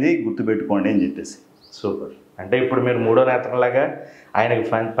అయిపోయింది, గుర్తుపెట్టుకోండి అని చెప్పేసి. సూపర్. అంటే ఇప్పుడు మీరు 3వ నేత్రంలాగా ఆయనకి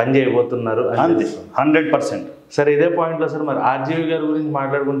పని చేయబోతున్నారు. 100%. సార్ ఇదే పాయింట్లో సార్ మరి ఆర్జీవి గారి గురించి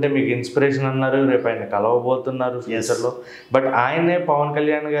మాట్లాడుకుంటే మీకు ఇన్స్పిరేషన్ అన్నారు, రేపు ఆయన కలవబోతున్నారు ఫ్యూచర్లో. బట్ ఆయనే పవన్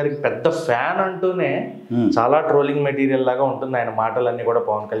కళ్యాణ్ గారికి పెద్ద ఫ్యాన్ అంటూనే చాలా ట్రోలింగ్ మెటీరియల్ లాగా ఉంటుంది ఆయన మాటలన్నీ కూడా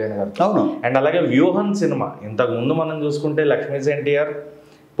పవన్ కళ్యాణ్ గారు. అవును. అండ్ అలాగే వ్యూహం సినిమా ఇంతకు ముందు మనం చూసుకుంటే లక్ష్మీ ఎన్టీఆర్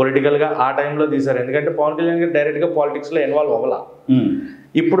పొలిటికల్గా ఆ టైంలో తీశారు, ఎందుకంటే పవన్ కళ్యాణ్ గారు డైరెక్ట్గా పాలిటిక్స్లో ఇన్వాల్వ్ అవ్వాల.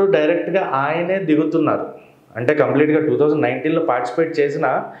 ఇప్పుడు డైరెక్ట్గా ఆయనే దిగుతున్నారు. అంటే కంప్లీట్గా 2019లో పార్టిసిపేట్ చేసిన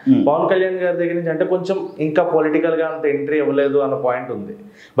పవన్ కళ్యాణ్ గారి దగ్గర నుంచి అంటే కొంచెం ఇంకా పొలిటికల్గా అంత ఎంట్రీ ఇవ్వలేదు అన్న పాయింట్ ఉంది.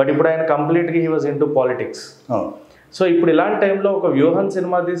 బట్ ఇప్పుడు ఆయన కంప్లీట్గా he was into politics. So ఇప్పుడు ఇలాంటి టైంలో ఒక వ్యూహం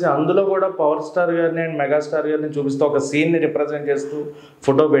సినిమా తీసి అందులో కూడా పవర్ స్టార్ గారిని అండ్ మెగాస్టార్ గారిని చూపిస్తూ ఒక సీన్ని రిప్రజెంట్ చేస్తూ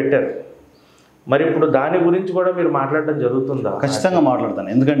ఫోటో పెట్టారు. మరి ఇప్పుడు దాని గురించి కూడా మీరు మాట్లాడటం జరుగుతుందా? ఖచ్చితంగా మాట్లాడతాను.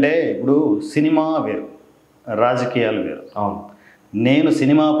 ఎందుకంటే ఇప్పుడు సినిమా వేరు, రాజకీయాలు వేరు. అవును. నేను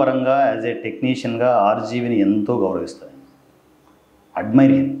సినిమా పరంగా యాజ్ ఏ టెక్నీషియన్గా ఆర్జీవిని ఎంతో గౌరవిస్తాను,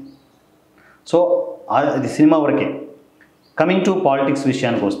 అడ్మైర్ హిమ్. సో అది సినిమా వరకే. కమింగ్ టు పాలిటిక్స్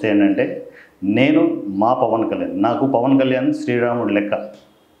విషయానికి వస్తే ఏంటంటే, నేను మా పవన్ కళ్యాణ్, నాకు పవన్ కళ్యాణ్ శ్రీరాముడు లెక్క,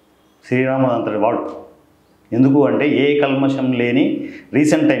 శ్రీరాముడు అంతటి వాడు. ఎందుకు అంటే ఏ కల్మషం లేని,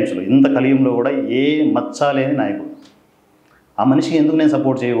 రీసెంట్ టైమ్స్లో ఇంత కలియుగంలో కూడా ఏ మచ్చ లేని నాయకుడు. ఆ మనిషికి ఎందుకు నేను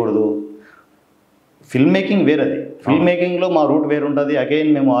సపోర్ట్ చేయకూడదు? ఫిల్మ్ మేకింగ్ వేరది, ఫిల్మ్ మేకింగ్లో మా రూట్ వేరు ఉంటుంది. అగైన్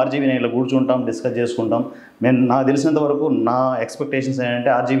మేము ఆర్జీవీని ఇలా కూర్చుంటాం, డిస్కస్ చేసుకుంటాం. నాకు తెలిసినంత వరకు నా ఎక్స్పెక్టేషన్స్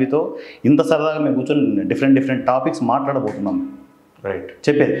ఏంటంటే ఆర్జీవీతో ఇంత సరదాగా మేము కూర్చొని డిఫరెంట్ టాపిక్స్ మాట్లాడబోతున్నాం. రైట్.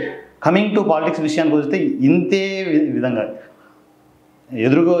 చెప్పేది కమింగ్ టు పాలిటిక్స్ విషయానికి వస్తే ఇంతే విధంగా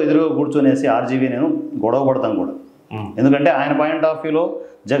ఎదురుగా కూర్చొనేసి ఆర్జీవీ నేను గొడవ పడతాను కూడా. ఎందుకంటే ఆయన పాయింట్ ఆఫ్ వ్యూలో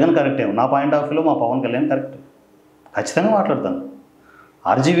జగన్ కరెక్టే, నా పాయింట్ ఆఫ్ వ్యూలో మా పవన్ కళ్యాణ్ కరెక్ట్. ఖచ్చితంగా మాట్లాడతాను.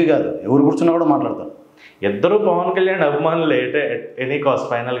 ఆర్జీవీ కాదు, ఎవరు కూర్చున్నా కూడా మాట్లాడతాను. ఇద్దరు పవన్ కళ్యాణ్ అభిమానులు ఎనీ కాస్ట్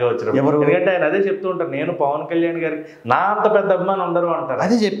ఫైనల్గా వచ్చిన ఎవరు, ఎందుకంటే ఆయన అదే చెప్తూ ఉంటారు, నేను పవన్ కళ్యాణ్ గారికి నా అంత పెద్ద అభిమానం ఉండరు అంటారు.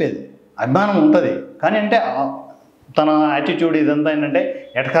 అదే చెప్పేది, అభిమానం ఉంటుంది కానీ అంటే తన యాటిట్యూడ్ ఇదంతా ఏంటంటే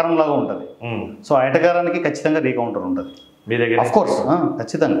ఎటకారంలాగా ఉంటుంది. సో ఆ ఎటకారానికి ఖచ్చితంగా రీకౌంటర్ ఉంటుంది మీ దగ్గర. ఆఫ్ కోర్స్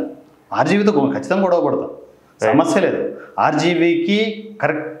ఖచ్చితంగా ఆర్జీవీతో ఖచ్చితంగా గొడవ పడతాం, సమస్య లేదు. ఆర్జీవీకి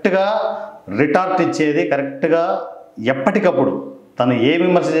కరెక్ట్గా రిటార్ట్ ఇచ్చేది, కరెక్ట్గా ఎప్పటికప్పుడు తను ఏ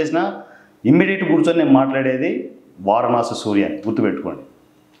విమర్శ చేసినా ఇమ్మీడియట్ కూర్చొని నేను మాట్లాడేది వారణాసి సూర్య. గుర్తుపెట్టుకోండి,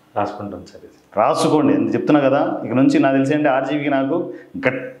 రాసుకుంటాం సరే, రాసుకోండి. ఎందుకు చెప్తున్నా కదా, ఇక నుంచి నాకు తెలిసి అంటే ఆర్జీవీకి నాకు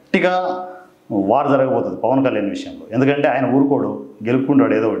గట్టిగా వార్ జరగబోతుంది పవన్ కళ్యాణ్ విషయంలో. ఎందుకంటే ఆయన ఊరుకోడు,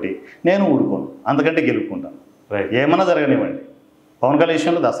 గెలుపుకుంటాడు ఏదో ఒకటి, నేను ఊరుకోను, అంతకంటే గెలుపుకుంటాను. ఏమన్నా జరగనివ్వండి, పవన్ కళ్యాణ్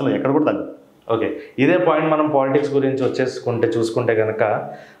విషయంలో అసలు ఎక్కడ కూడా తగ్గదు. ఓకే, ఇదే పాయింట్ మనం పాలిటిక్స్ గురించి చూసుకుంటే కనుక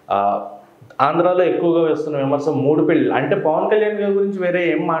ఆంధ్రాలో ఎక్కువగా వేస్తున్న విమర్శ 3 పెళ్ళి. అంటే పవన్ కళ్యాణ్ గారి గురించి వేరే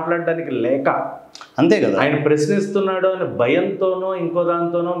ఏం మాట్లాడడానికి లేక, అంతే కదా, ఆయన ప్రశ్నిస్తున్నాడు అని భయంతోనో ఇంకో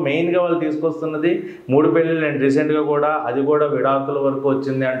దాంతోనో మెయిన్గా వాళ్ళు తీసుకొస్తున్నది 3 పెళ్ళిళ్ళు. అండ్ రీసెంట్గా కూడా అది కూడా విడాకుల వరకు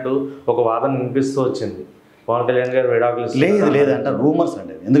వచ్చింది అంటూ ఒక వాదన వినిపిస్తూ వచ్చింది. పవన్ కళ్యాణ్ గారు విడాకులు లేదంటే రూమర్స్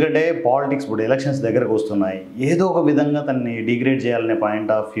అండి. ఎందుకంటే పాలిటిక్స్ ఇప్పుడు ఎలక్షన్స్ దగ్గరకు వస్తున్నాయి, ఏదో ఒక విధంగా తనని డిగ్రేడ్ చేయాలనే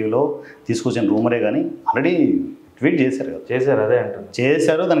పాయింట్ ఆఫ్ వ్యూలో తీసుకొచ్చిన రూమరే. కానీ ఆల్రెడీ ట్వీట్ చేశారు కదా, అదే అంటారు,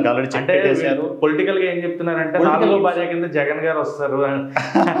 చేశారు, దానికి ఆల్రెడీ అంటే చేశారు. పొలిటికల్గా ఏం చెప్తున్నారంటే 4వ భార్య కింద జగన్ గారు వస్తారు.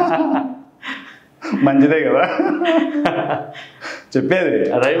 మంచిదే కదా చెప్పేది.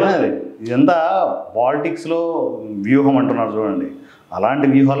 ఇదంతా పాలిటిక్స్లో వ్యూహం అంటున్నారు చూడండి, అలాంటి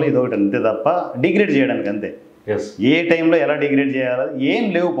వ్యూహాల్లో ఇదొకటి అంతే తప్ప డిగ్రేడ్ చేయడానికి అంతే. ఏ టైంలో ఎలా డిగ్రేడ్ చేయాలో ఏం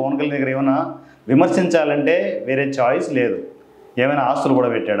లేవు. పవన్ కళ్యాణ్ దగ్గర ఏమైనా విమర్శించాలంటే వేరే చాయిస్ లేదు. ఏమైనా ఆస్తులు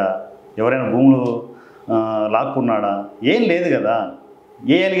కూడా పెట్టాడా, ఎవరైనా భూములు లాక్కున్నాడా, ఏం లేదు కదా.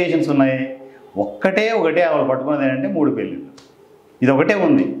 ఏ ఎలిగేషన్స్ ఉన్నాయి? ఒకటే వాళ్ళు పట్టుకున్నది ఏంటంటే 3 పెళ్ళిళ్ళు, ఇది ఒకటే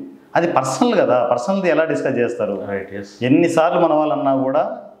ఉంది. అది పర్సనల్ కదా, పర్సనల్ది ఎలా డిస్కస్ చేస్తారు? ఎన్నిసార్లు మన వాళ్ళు అన్నా కూడా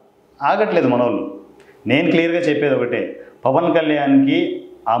ఆగట్లేదు మన వాళ్ళు. నేను క్లియర్గా చెప్పేది ఒకటే, పవన్ కళ్యాణ్కి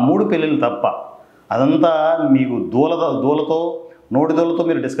ఆ 3 పెళ్ళిళ్ళు తప్ప అదంతా మీకు దూలతో నోటిదోలతో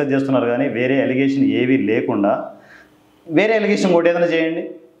మీరు డిస్కస్ చేస్తున్నారు. కానీ వేరే ఎలిగేషన్ ఏవి లేకుండా, వేరే ఎలిగేషన్ ఒకటి ఏదైనా చేయండి,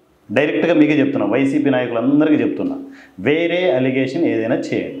 డైరెక్ట్గా మీకే చెప్తున్నా, వైసీపీ నాయకులందరికీ చెప్తున్నా, వేరే అలిగేషన్ ఏదైనా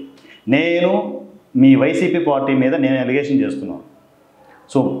చేయండి. నేను మీ వైసీపీ పార్టీ మీద నేను అలిగేషన్ చేస్తున్నాను.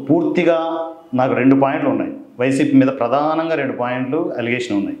 సో పూర్తిగా నాకు 2 పాయింట్లు ఉన్నాయి. వైసీపీ మీద ప్రధానంగా 2 పాయింట్లు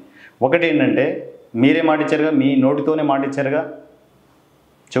అలిగేషన్ ఉన్నాయి. ఒకటి ఏంటంటే, మీరే మాటిచ్చారుగా, మీ నోటితోనే మాటిచ్చారుగా,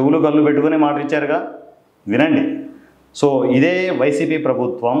 చెవులు కళ్ళు పెట్టుకునే మాటిచ్చారుగా, వినండి. సో ఇదే వైసీపీ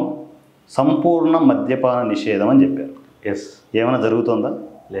ప్రభుత్వం సంపూర్ణ మద్యపాన నిషేధం అని చెప్పారు. ఎస్. ఏమైనా జరుగుతుందా?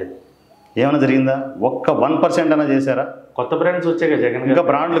 లేదు. ఏమైనా జరిగిందా? ఒక్క 1% అయినా చేశారా? కొత్త బ్రాండ్స్ వచ్చాయి జగన్, ఇంకా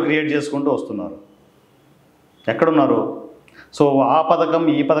బ్రాండ్లు క్రియేట్ చేసుకుంటూ వస్తున్నారు. ఎక్కడున్నారు? సో ఆ పథకం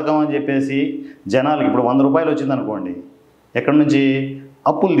ఈ పథకం అని చెప్పేసి జనాలకి ఇప్పుడు 100 రూపాయలు వచ్చిందనుకోండి, ఎక్కడి నుంచి?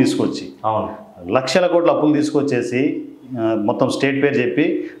 అప్పులు తీసుకొచ్చి, అవును, లక్షల కోట్ల అప్పులు తీసుకొచ్చేసి, మొత్తం స్టేట్ పేరు చెప్పి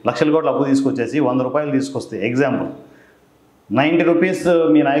లక్షల కోట్ల అప్పు తీసుకొచ్చేసి 100 రూపాయలు తీసుకొస్తే, ఎగ్జాంపుల్ 90 రూపీస్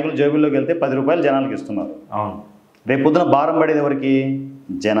మీ నాయకులు జేబుల్లోకి వెళ్తే 10 రూపాయలు జనాలకి ఇస్తున్నారు. అవును. రేపు పొద్దున భారం పడేది ఎవరికి?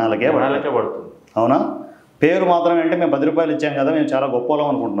 జనాలకే పడుతుంది. అవునా? పేరు మాత్రమే అంటే మేము 10 రూపాయలు ఇచ్చాం కదా, మేము చాలా గొప్పలం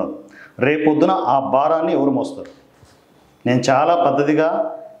అనుకుంటున్నారు. రేపు పొద్దున ఆ భారాన్ని ఎవరు మోస్తారు? నేను చాలా పద్ధతిగా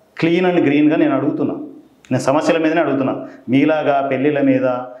క్లీన్ అండ్ గ్రీన్గా నేను అడుగుతున్నా. నేను సమస్యల మీదనే అడుగుతున్నా. మీలాగా పెళ్ళిళ్ళ మీద,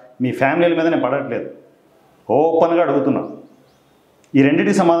 మీ ఫ్యామిలీల మీద నేను పడట్లేదు. ఓపెన్గా అడుగుతున్నా. ఈ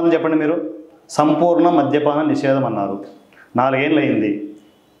రెండింటికి సమాధానం చెప్పండి మీరు. సంపూర్ణ మద్యపాన నిషేధం అన్నారు, 4 ఏళ్ళు అయింది.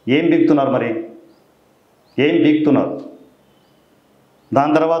 ఏం బీక్తున్నారు మరి? ఏం బీక్తున్నారు?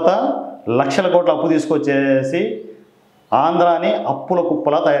 దాని తర్వాత లక్షల కోట్ల అప్పు తీసుకొచ్చేసి ఆంధ్రాని అప్పుల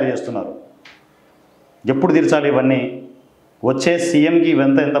కుప్పలా తయారు చేస్తున్నారు. ఎప్పుడు తీర్చాలి ఇవన్నీ? వచ్చే సీఎంకి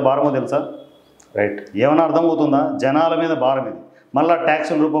ఇవంతా ఎంత భారమో తెలుసా? రైట్. ఏమైనా అర్థమవుతుందా? జనాల మీద భారం ఇది. మళ్ళీ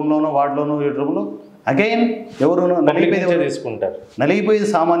ట్యాక్సుల రూపంలోనూ వాటిలోనూ వీటి రూపంలో అగైన్ ఎవరు నలిగిపోయేది? తీసుకుంటారు. నలిగిపోయేది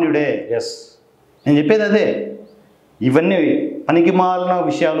సామాన్యుడే. ఎస్. నేను చెప్పేది అదే. ఇవన్నీ పనికిమాలిన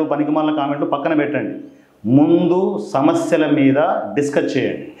విషయాలు, పనికిమాలిన కామెంట్లు పక్కన పెట్టండి. ముందు సమస్యల మీద డిస్కస్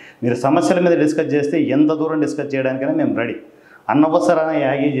చేయండి. మీరు సమస్యల మీద డిస్కస్ చేస్తే ఎంత దూరం డిస్కస్ చేయడానికైనా మేము రెడీ. అనవసరాన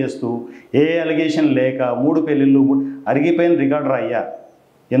యాగి చేస్తూ ఏ అలిగేషన్ లేక 3 పెళ్ళిళ్ళు, అరిగిపోయిన రికార్డర్ అయ్యా,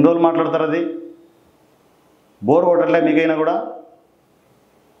 ఎన్ని రోజులు మాట్లాడతారు? అది బోర్ కొట్టట్లే మీకైనా కూడా?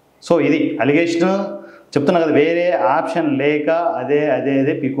 సో ఇది అలిగేషన్ చెప్తున్నా కదా, వేరే ఆప్షన్ లేక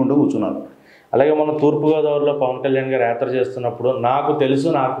అదే పీక్కుంటూ కూర్చున్నారు. అలాగే మనం తూర్పుగోదావరిలో పవన్ కళ్యాణ్ గారు యాత్ర చేస్తున్నప్పుడు నాకు తెలుసు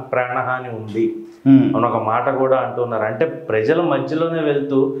నాకు ప్రాణహాని ఉంది అని ఒక మాట కూడా అంటున్నారు. అంటే ప్రజల మధ్యలోనే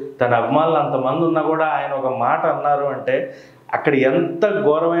వెళ్తూ తన అభిమానులు అంతమంది ఉన్నా కూడా ఆయన ఒక మాట అన్నారు అంటే అక్కడ ఎంత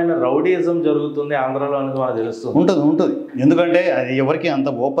ఘోరమైన రౌడీయిజం జరుగుతుంది ఆంధ్రాలో అనేది మనకు తెలుస్తుంది. ఉంటుంది. ఎందుకంటే అది ఎవరికి అంత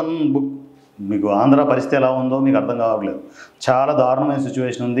ఓపెన్ బుక్. మీకు ఆంధ్ర పరిస్థితి ఎలా ఉందో మీకు అర్థం కావట్లేదు. చాలా దారుణమైన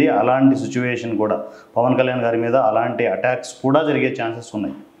సిచ్యువేషన్ ఉంది. అలాంటి సిచ్యువేషన్ కూడా పవన్ కళ్యాణ్ గారి మీద అలాంటి అటాక్స్ కూడా జరిగే ఛాన్సెస్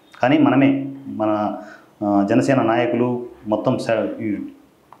ఉన్నాయి. కానీ మన జనసేన నాయకులు మొత్తం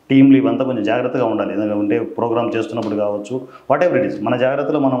టీంలు ఇవంతా కొంచెం జాగ్రత్తగా ఉండాలి. ఏదైనా ఉంటే ప్రోగ్రామ్ చేస్తున్నప్పుడు కావచ్చు, వాట్ ఎవర్ ఇట్ ఈస్, మన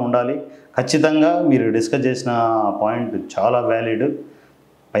జాగ్రత్తలో మనం ఉండాలి. ఖచ్చితంగా మీరు డిస్కస్ చేసిన పాయింట్ చాలా వ్యాలిడ్.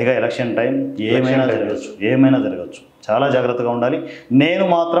 పైగా ఎలక్షన్ టైం, ఏమైనా జరగచ్చు. చాలా జాగ్రత్తగా ఉండాలి. నేను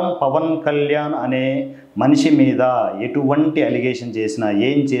మాత్రం పవన్ కళ్యాణ్ అనే మనిషి మీద ఎటువంటి అలిగేషన్ చేసినా,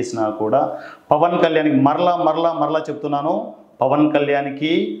 ఏం చేసినా కూడా పవన్ కళ్యాణ్కి మరలా చెప్తున్నాను, పవన్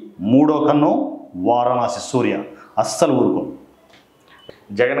కళ్యాణ్కి 3వ కన్ను వారణాసి సూర్య. అస్సలు ఊరుకో.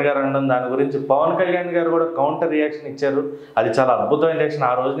 జగన్ గారు అనడం దాని గురించి పవన్ కళ్యాణ్ గారు కూడా కౌంటర్ రియాక్షన్ ఇచ్చారు. అది చాలా అద్భుతమైన రియాక్షన్.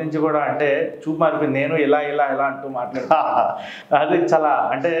 ఆ రోజు నుంచి కూడా అంటే చూపు మారిపోయింది. నేను ఇలా అంటూ మాట్లాడుతా. అది చాలా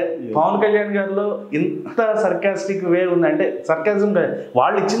అంటే పవన్ కళ్యాణ్ గారిలో ఇంత సర్కాస్టిక్ వే ఉంది. అంటే సర్కాజం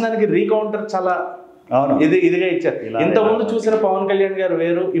వాళ్ళు ఇచ్చిన దానికి రీకౌంటర్ చాలా ఇదిగా ఇచ్చారు. ఇంతకుముందు చూసిన పవన్ కళ్యాణ్ గారు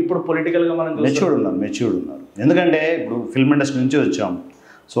వేరు, ఇప్పుడు పొలిటికల్గా మనం మెచ్యూర్డ్ ఉన్నారు. ఎందుకంటే ఇప్పుడు ఫిల్మ్ ఇండస్ట్రీ నుంచి వచ్చాము.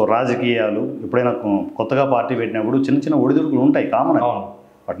 సో రాజకీయాలు ఎప్పుడైనా కొత్తగా పార్టీ పెట్టినప్పుడు చిన్న ఒడిదుడుకులు ఉంటాయి, కామన్.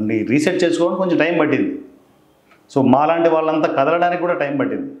 వాటిని రీసెట్ చేసుకోవడం కొంచెం టైం పట్టింది. సో మాలాంటి వాళ్ళంతా కదలడానికి కూడా టైం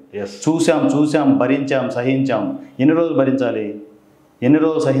పట్టింది. చూసాం, భరించాం, సహించాం. ఎన్ని రోజులు భరించాలి, ఎన్ని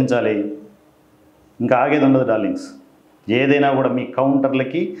రోజులు సహించాలి? ఇంకా ఆగేది ఉండదు డార్లింగ్స్. ఏదైనా కూడా మీ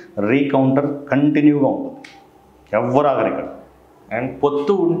కౌంటర్లకి రీకౌంటర్ కంటిన్యూగా ఉంటుంది. ఎవ్వరు ఆగరు ఇక్కడ. అండ్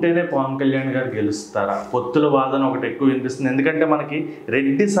పొత్తు ఉంటేనే పవన్ కళ్యాణ్ గారు గెలుస్తారా? పొత్తుల వాదన ఒకటి ఎక్కువ వినిపిస్తుంది. ఎందుకంటే మనకి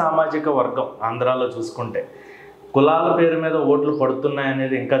రెడ్డి సామాజిక వర్గం ఆంధ్రాలో చూసుకుంటే కులాల పేరు మీద ఓట్లు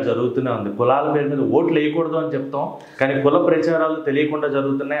పడుతున్నాయనేది ఇంకా జరుగుతూనే ఉంది. కులాల పేరు మీద ఓట్లు వేయకూడదు అని చెప్తాం, కానీ కుల ప్రచారాలు తెలియకుండా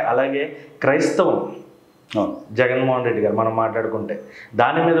జరుగుతున్నాయి. అలాగే క్రైస్తవం, జగన్మోహన్ రెడ్డి గారు మనం మాట్లాడుకుంటే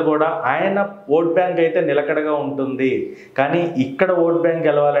దాని మీద కూడా ఆయన ఓట్ బ్యాంక్ అయితే నిలకడగా ఉంటుంది, కానీ ఇక్కడ ఓట్ బ్యాంక్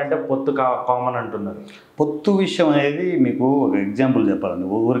గెలవాలంటే పొత్తు కామన్ అంటున్నారు. పొత్తు విషయం అనేది మీకు ఒక ఎగ్జాంపుల్ చెప్పాలండి.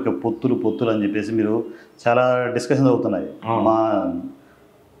 ఊరికి పొత్తులు అని చెప్పేసి మీరు చాలా డిస్కషన్స్ అవుతున్నాయి. మా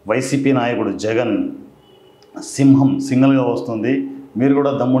వైసీపీ నాయకుడు జగన్ సింగిల్గా వస్తుంది, మీరు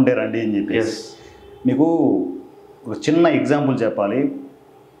కూడా దమ్ముంటే రండి అని చెప్పేసి. మీకు ఒక చిన్న ఎగ్జాంపుల్ చెప్పాలి.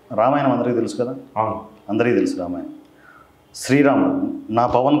 రామాయణం అందరికీ తెలుసు కదా, అవును, అందరికీ తెలుసు రామాయణం. శ్రీరాముడు, నా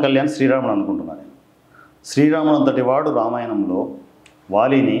పవన్ కళ్యాణ్ శ్రీరాముడు అనుకుంటున్నాను నేను. శ్రీరాముడు అంతటి వాడు రామాయణంలో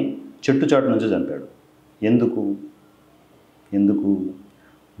వాలిని చెట్టుచాటు నుంచి చంపాడు. ఎందుకు?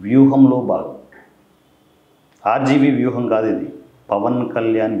 వ్యూహంలో భాగం. ఆర్జీవి వ్యూహం కాదు ఇది, పవన్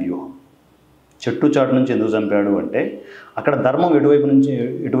కళ్యాణ్ వ్యూహం. చెట్టుచాటు నుంచి ఎందుకు చంపాడు అంటే అక్కడ ధర్మం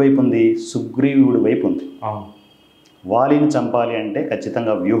ఎటువైపు ఉంది? సుగ్రీవుడి వైపు ఉంది. వాలిని చంపాలి అంటే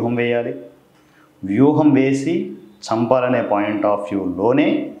ఖచ్చితంగా వ్యూహం వేయాలి. వ్యూహం వేసి చంపాలనే point of వ్యూలోనే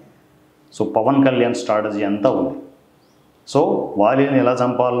so Pawan Kalyan strategy అంతా ఉంది. సో వాలిని ఎలా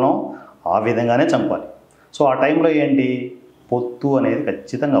చంపాలనో ఆ విధంగానే చంపాలి. సో ఆ టైంలో ఏంటి, పొత్తు అనేది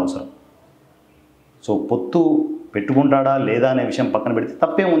ఖచ్చితంగా అవసరం. సో పొత్తు పెట్టుకుంటాడా లేదా అనే విషయం పక్కన పెడితే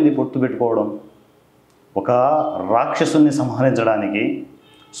తప్పేముంది పొత్తు పెట్టుకోవడం? ఒక రాక్షసుని సంహరించడానికి,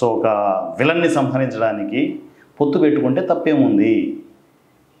 సో ఒక విలన్ని సంహరించడానికి పొత్తు పెట్టుకుంటే తప్పేముంది?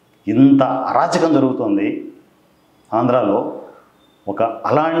 ఇంత అరాచకం జరుగుతుంది ఆంధ్రాలో,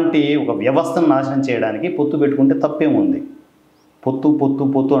 అలాంటి ఒక వ్యవస్థను నాశనం చేయడానికి పొత్తు పెట్టుకుంటే తప్పేముంది? పొత్తు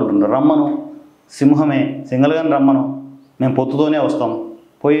అంటున్నారు. రమ్మను, సింహమే సింగల్గానే రమ్మను, మేము పొత్తుతోనే వస్తాం,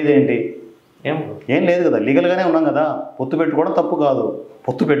 పోయేదేంటి? ఏం లేదు కదా, లీగల్గానే ఉన్నాం కదా, పొత్తు పెట్టుకోవడం తప్పు కాదు.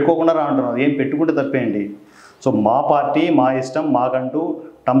 పొత్తు పెట్టుకోకుండా రా అంటున్నారు, ఏం పెట్టుకుంటే తప్పేంటి? సో మా పార్టీ మా ఇష్టం, మాకంటూ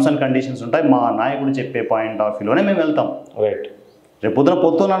టర్మ్స్ అండ్ కండిషన్స్ ఉంటాయి, మా నాయకుడు చెప్పే పాయింట్ ఆఫ్ వ్యూలోనే మేము వెళ్తాం. రైట్. రేపు పొద్దున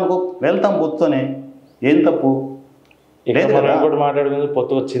పొత్తుని అనుకో, వెళ్తాం పొత్తుతోనే, ఏం తప్పు లేదు కదా. కూడా మాట్లాడుకుంది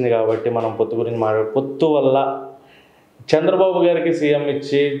పొత్తు వచ్చింది కాబట్టి మనం పొత్తు గురించి పొత్తు వల్ల చంద్రబాబు గారికి సీఎం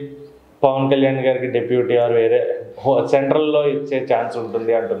ఇచ్చి పవన్ కళ్యాణ్ గారికి డిప్యూటీ ఆర్ వేరే సెంట్రల్లో ఇచ్చే ఛాన్స్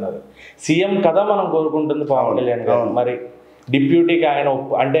ఉంటుంది అంటున్నారు. సీఎం కదా మనం కోరుకుంటుంది పవన్ కళ్యాణ్ గారు, మరి డిప్యూటీకి ఆయన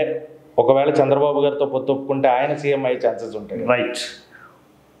అంటే ఒకవేళ చంద్రబాబు గారితో పొత్తు ఒప్పుకుంటే ఆయన సీఎం అయ్యే ఛాన్సెస్ ఉంటాయి. రైట్.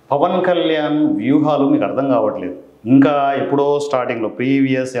 పవన్ కళ్యాణ్ వ్యూహాలు మీకు అర్థం కావట్లేదు. ఇంకా ఎప్పుడో స్టార్టింగ్లో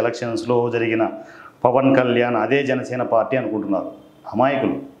ప్రీవియస్ ఎలక్షన్స్లో జరిగిన పవన్ కళ్యాణ్ అదే జనసేన పార్టీ అనుకుంటున్నారు.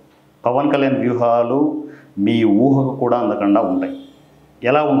 అమాయకులు. పవన్ కళ్యాణ్ వ్యూహాలు మీ ఊహకు కూడా అందకుండా ఉంటాయి.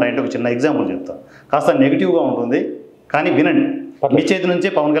 ఎలా ఉంటాయంటే ఒక చిన్న ఎగ్జాంపుల్ చెప్తాను, కాస్త నెగిటివ్గా ఉంటుంది కానీ వినండి. మీ చేతి నుంచే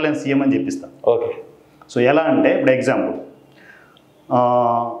పవన్ కళ్యాణ్ సీఎం అని చెప్పిస్తాను. ఓకే. సో ఎలా అంటే ఇప్పుడు ఎగ్జాంపుల్,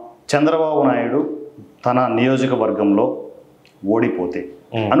 చంద్రబాబు నాయుడు తన నియోజకవర్గంలో ఓడిపోతే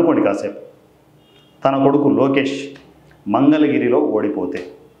అనుకోండి, కాసేపు తన కొడుకు లోకేష్ మంగళగిరిలో ఓడిపోతే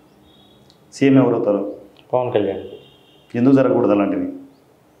సీఎం ఎవరవుతారు? పవన్ కళ్యాణ్. ఎందుకు జరగకూడదు అలాంటివి?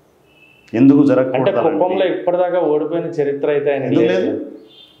 ఎందుకు జరగకూడదు? కుప్పంలో ఇప్పటిదాకా ఓడిపోయిన చరిత్ర అయితే ఆయన ఎందుకు లేదు?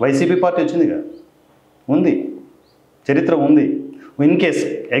 వైసీపీ పార్టీ వచ్చిందిగా, ఉంది, చరిత్ర ఉంది. ఇన్ కేస్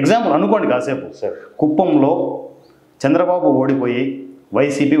ఎగ్జాంపుల్ అనుకోండి కాసేపు, కుప్పంలో చంద్రబాబు ఓడిపోయి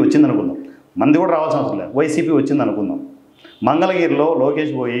వైసీపీ వచ్చింది అనుకుందాం, మంది కూడా రావాల్సిన అవసరం లేదు, వైసీపీ వచ్చింది అనుకుందాం. మంగళగిరిలో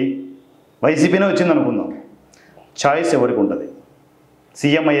లోకేష్ పోయి వైసీపీనే వచ్చింది అనుకుందాం. చాయిస్ ఎవరికి ఉంటుంది?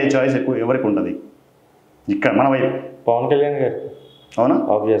 సీఎం అయ్యే చాయిస్ ఎవరికి ఉంటుంది? ఇక్కడ మన వైపు పవన్ కళ్యాణ్ గారు. అవునా?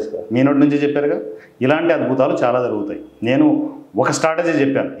 ఆబ్వియస్గా మీ నోటి నుంచి చెప్పారుగా. ఇలాంటి అద్భుతాలు చాలా జరుగుతాయి. నేను ఒక స్ట్రాటజీ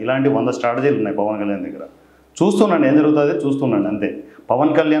చెప్పాను, ఇలాంటి 100 స్ట్రాటజీలు ఉన్నాయి పవన్ కళ్యాణ్ దగ్గర. చూస్తున్నాను ఏం జరుగుతుంది, చూస్తున్నాను అంతే.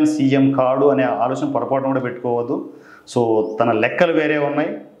 పవన్ కళ్యాణ్ సీఎం కాడు అనే ఆలోచన పొరపాటు కూడా పెట్టుకోవద్దు. సో తన లెక్కలు వేరే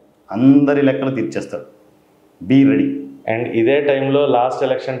ఉన్నాయి, అందరి లెక్కలు తీర్చేస్తాడు. Be ready. అండ్ ఇదే టైంలో లాస్ట్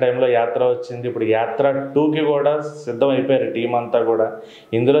ఎలక్షన్ టైంలో యాత్ర వచ్చింది. ఇప్పుడు యాత్ర 2కి కూడా సిద్ధం అయిపోయారు టీం అంతా కూడా.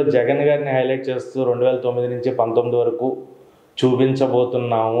 ఇందులో జగన్ గారిని హైలైట్ చేస్తూ 2009 నుంచి 19 వరకు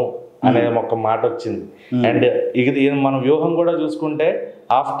చూపించబోతున్నాము అనేది ఒక మాట వచ్చింది. అండ్ ఇది మన వ్యూహం కూడా చూసుకుంటే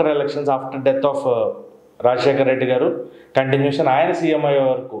after elections, after death of Rajasekhar Reddy గారు కంటిన్యూషన్ ఆయన సీఎం అయ్యే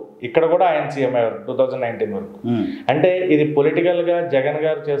వరకు, ఇక్కడ కూడా ఆయన సీఎం అయ్యే వరకు 2019 వరకు. అంటే ఇది పొలిటికల్గా జగన్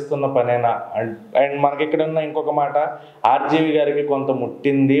గారు చేస్తున్న పనేనా? అండ్ మనకి ఇక్కడ ఉన్న ఇంకొక మాట, ఆర్జీవి గారికి కొంత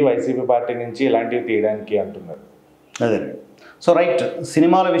ముట్టింది వైసీపీ పార్టీ నుంచి ఇలాంటివి తీయడానికి అంటున్నారు. అదే. సో రైట్,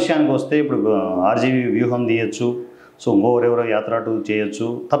 సినిమాల విషయానికి వస్తే ఇప్పుడు ఆర్జీవి వ్యూహం తీయచ్చు, సో ఇంకోరెవరో యాత్ర 2 చేయొచ్చు,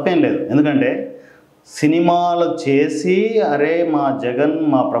 తప్పేం లేదు. ఎందుకంటే సినిమాలు చేసి అరే మా జగన్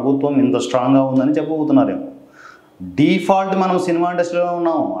మా ప్రభుత్వం ఇంత స్ట్రాంగ్గా ఉందని చెప్పబోతున్నారేమో. డిఫాల్ట్ మనం సినిమా ఇండస్ట్రీలో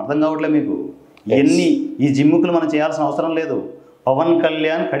ఉన్నాం, అర్థం కావట్లేదు మీకు. ఈ జిమ్ముకులు మనం చేయాల్సిన అవసరం లేదు. పవన్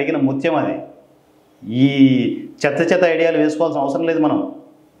కళ్యాణ్ కడిగిన ముత్యం అది. ఈ చెత్త ఐడియాలు వేసుకోవాల్సిన అవసరం లేదు.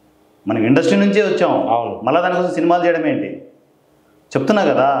 మనం ఇండస్ట్రీ నుంచే వచ్చాం, మళ్ళీ దానికోసం సినిమాలు చేయడం ఏంటి? చెప్తున్నా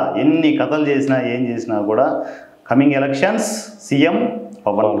కదా, ఎన్ని కథలు చేసినా ఏం చేసినా కూడా coming elections CM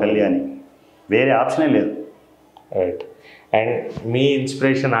Pawan Kalyan, వేరే ఆప్షనే లేదు. Right. And me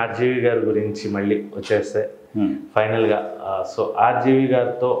inspiration RGV గారి గురించి మళ్ళీ వచ్చేస్తే ఫైనల్గా, సో ఆర్జీవి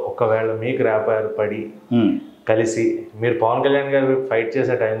గారితో ఒకవేళ మీకు ర్యాపర్ పడి కలిసి మీరు పవన్ కళ్యాణ్ గారు ఫైట్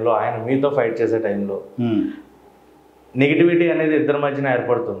చేసే టైంలో, ఆయన మీతో ఫైట్ చేసే టైంలో నెగిటివిటీ అనేది ఇద్దరి మధ్యన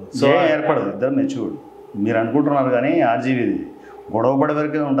ఏర్పడుతుంది. సో ఏర్పడదు, ఇద్దరు మెచ్యూర్డ్. మీరు అనుకుంటున్నారు కానీ ఆర్జీవి గొడవ పడే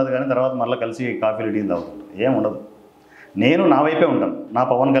వరకే ఉంటుంది కానీ తర్వాత మళ్ళీ కలిసి కాఫీలు టీలు తాగుతుంటాం, ఏం ఉండదు. నేను నా వైపే ఉంటాను, నా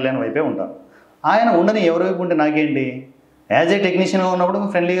పవన్ కళ్యాణ్ వైపే ఉంటాను. ఆయన ఉండని ఎవరి వైపు ఉంటే నాకేంటి, యాజ్ ఏ టెక్నీషియన్గా ఉన్నప్పుడు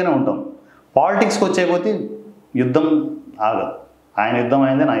మేము ఫ్రెండ్లీగానే ఉంటాం. పాలిటిక్స్కి వచ్చే కొద్దీ యుద్ధం ఆగదు. ఆయన యుద్ధం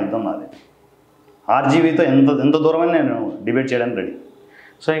అయిందే, నా యుద్ధం నాదే. ఆర్జీవీతో ఎంత దూరమైనా నేను డిబేట్ చేయడానికి రెడీ.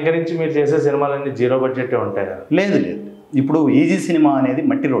 సో ఇంక నుంచి మీరు చేసే సినిమాలన్నీ జీరో బడ్జెటే ఉంటాయి కదా? లేదు, ఇప్పుడు ఈజీ సినిమా అనేది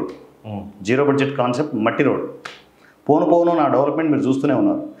మట్టి రోడ్, జీరో బడ్జెట్ కాన్సెప్ట్ మట్టి రోడ్. పోను నా డెవలప్మెంట్ మీరు చూస్తూనే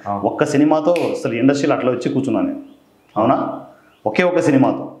ఉన్నారు. ఒక్క సినిమాతో అసలు ఇండస్ట్రీలో అట్లా వచ్చి కూర్చున్నాను నేను, అవునా? ఒకే ఒక్క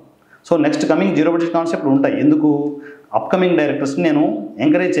సినిమాతో. So next coming zero budget కాన్సెప్ట్లు ఉంటాయి. ఎందుకు? అప్కమింగ్ డైరెక్టర్స్ని నేను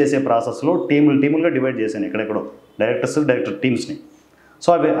ఎంకరేజ్ చేసే ప్రాసెస్లో టీములుగా డివైడ్ చేశాను ఎక్కడెక్కడో డైరెక్టర్ టీమ్స్ని. సో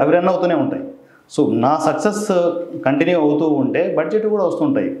అవి రన్ అవుతూనే ఉంటాయి. సో నా సక్సెస్ కంటిన్యూ అవుతూ ఉంటే బడ్జెట్ కూడా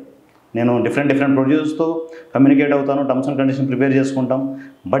వస్తుంటాయి. నేను డిఫరెంట్ ప్రొడ్యూసర్స్తో కమ్యూనికేట్ అవుతాను, టర్మ్స్ అండ్ కండిషన్ ప్రిపేర్ చేసుకుంటాం.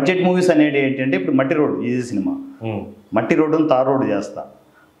 బడ్జెట్ మూవీస్ అనేది ఏంటంటే ఇప్పుడు మట్టి రోడ్ ఈజీ సినిమా, మట్టి రోడ్డును తార్ రోడ్డు చేస్తా,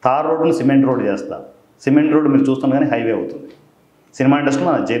 తార్ రోడ్డును సిమెంట్ రోడ్డు చేస్తా. సిమెంట్ రోడ్డు మీరు చూస్తున్నా కానీ హైవే అవుతుంది. సినిమా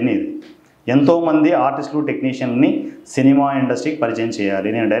ఇండస్ట్రీలో నా జర్నీ ఇది. ఎంతోమంది ఆర్టిస్టులు టెక్నీషియన్ని సినిమా ఇండస్ట్రీకి పరిచయం చేయాలి.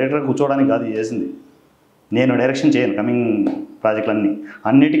 నేను డైరెక్టర్గా కూర్చోవడానికి కాదు చేసింది, నేను డైరెక్షన్ చేయను. కమింగ్ ప్రాజెక్టులన్నీ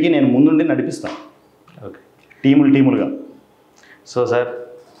అన్నిటికీ నేను ముందుండి నడిపిస్తాను. Okay, టీములుగా. So sir,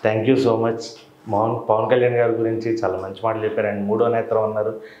 thank you so much. Pawan Kalyan గారి గురించి చాలా మంచి మాటలు చెప్పారు. అండ్ మూడో నేత్రం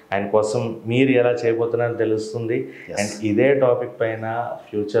అన్నారు, ఆయన కోసం మీరు ఎలా చేయబోతున్నారో తెలుస్తుంది. అండ్ ఇదే టాపిక్ పైన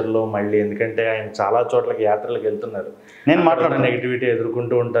ఫ్యూచర్లో మళ్ళీ, ఎందుకంటే ఆయన చాలా చోట్లకి యాత్రలకు వెళ్తున్నారు, నేను మాట్లాడిన నెగిటివిటీ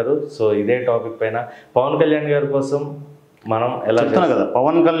ఎదుర్కొంటూ ఉంటారు. సో ఇదే టాపిక్ పైన పవన్ కళ్యాణ్ గారి కోసం మనం ఎలా చెప్తున్నా కదా,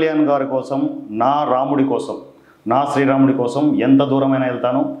 పవన్ కళ్యాణ్ గారి కోసం, నా రాముడి కోసం, నా శ్రీరాముడి కోసం ఎంత దూరమైనా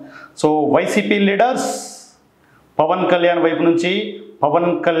వెళ్తాను. So YCP leaders, Pawan Kalyan వైపు నుంచి పవన్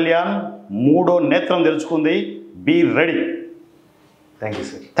కళ్యాణ్ మూడో నేత్రం తెలుసుకుంది. Be ready. Thank you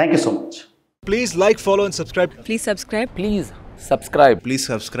sir. Thank you so much. Please like, follow and subscribe. Please subscribe. Please subscribe. Please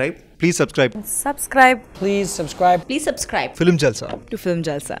subscribe. Please subscribe. Subscribe Please subscribe Please subscribe FilmJalsa. to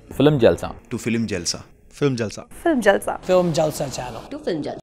FilmJalsa. FilmJalsa To FilmJalsa. FilmJalsa. FilmJalsa. FilmJalsa channel. To FilmJalsa.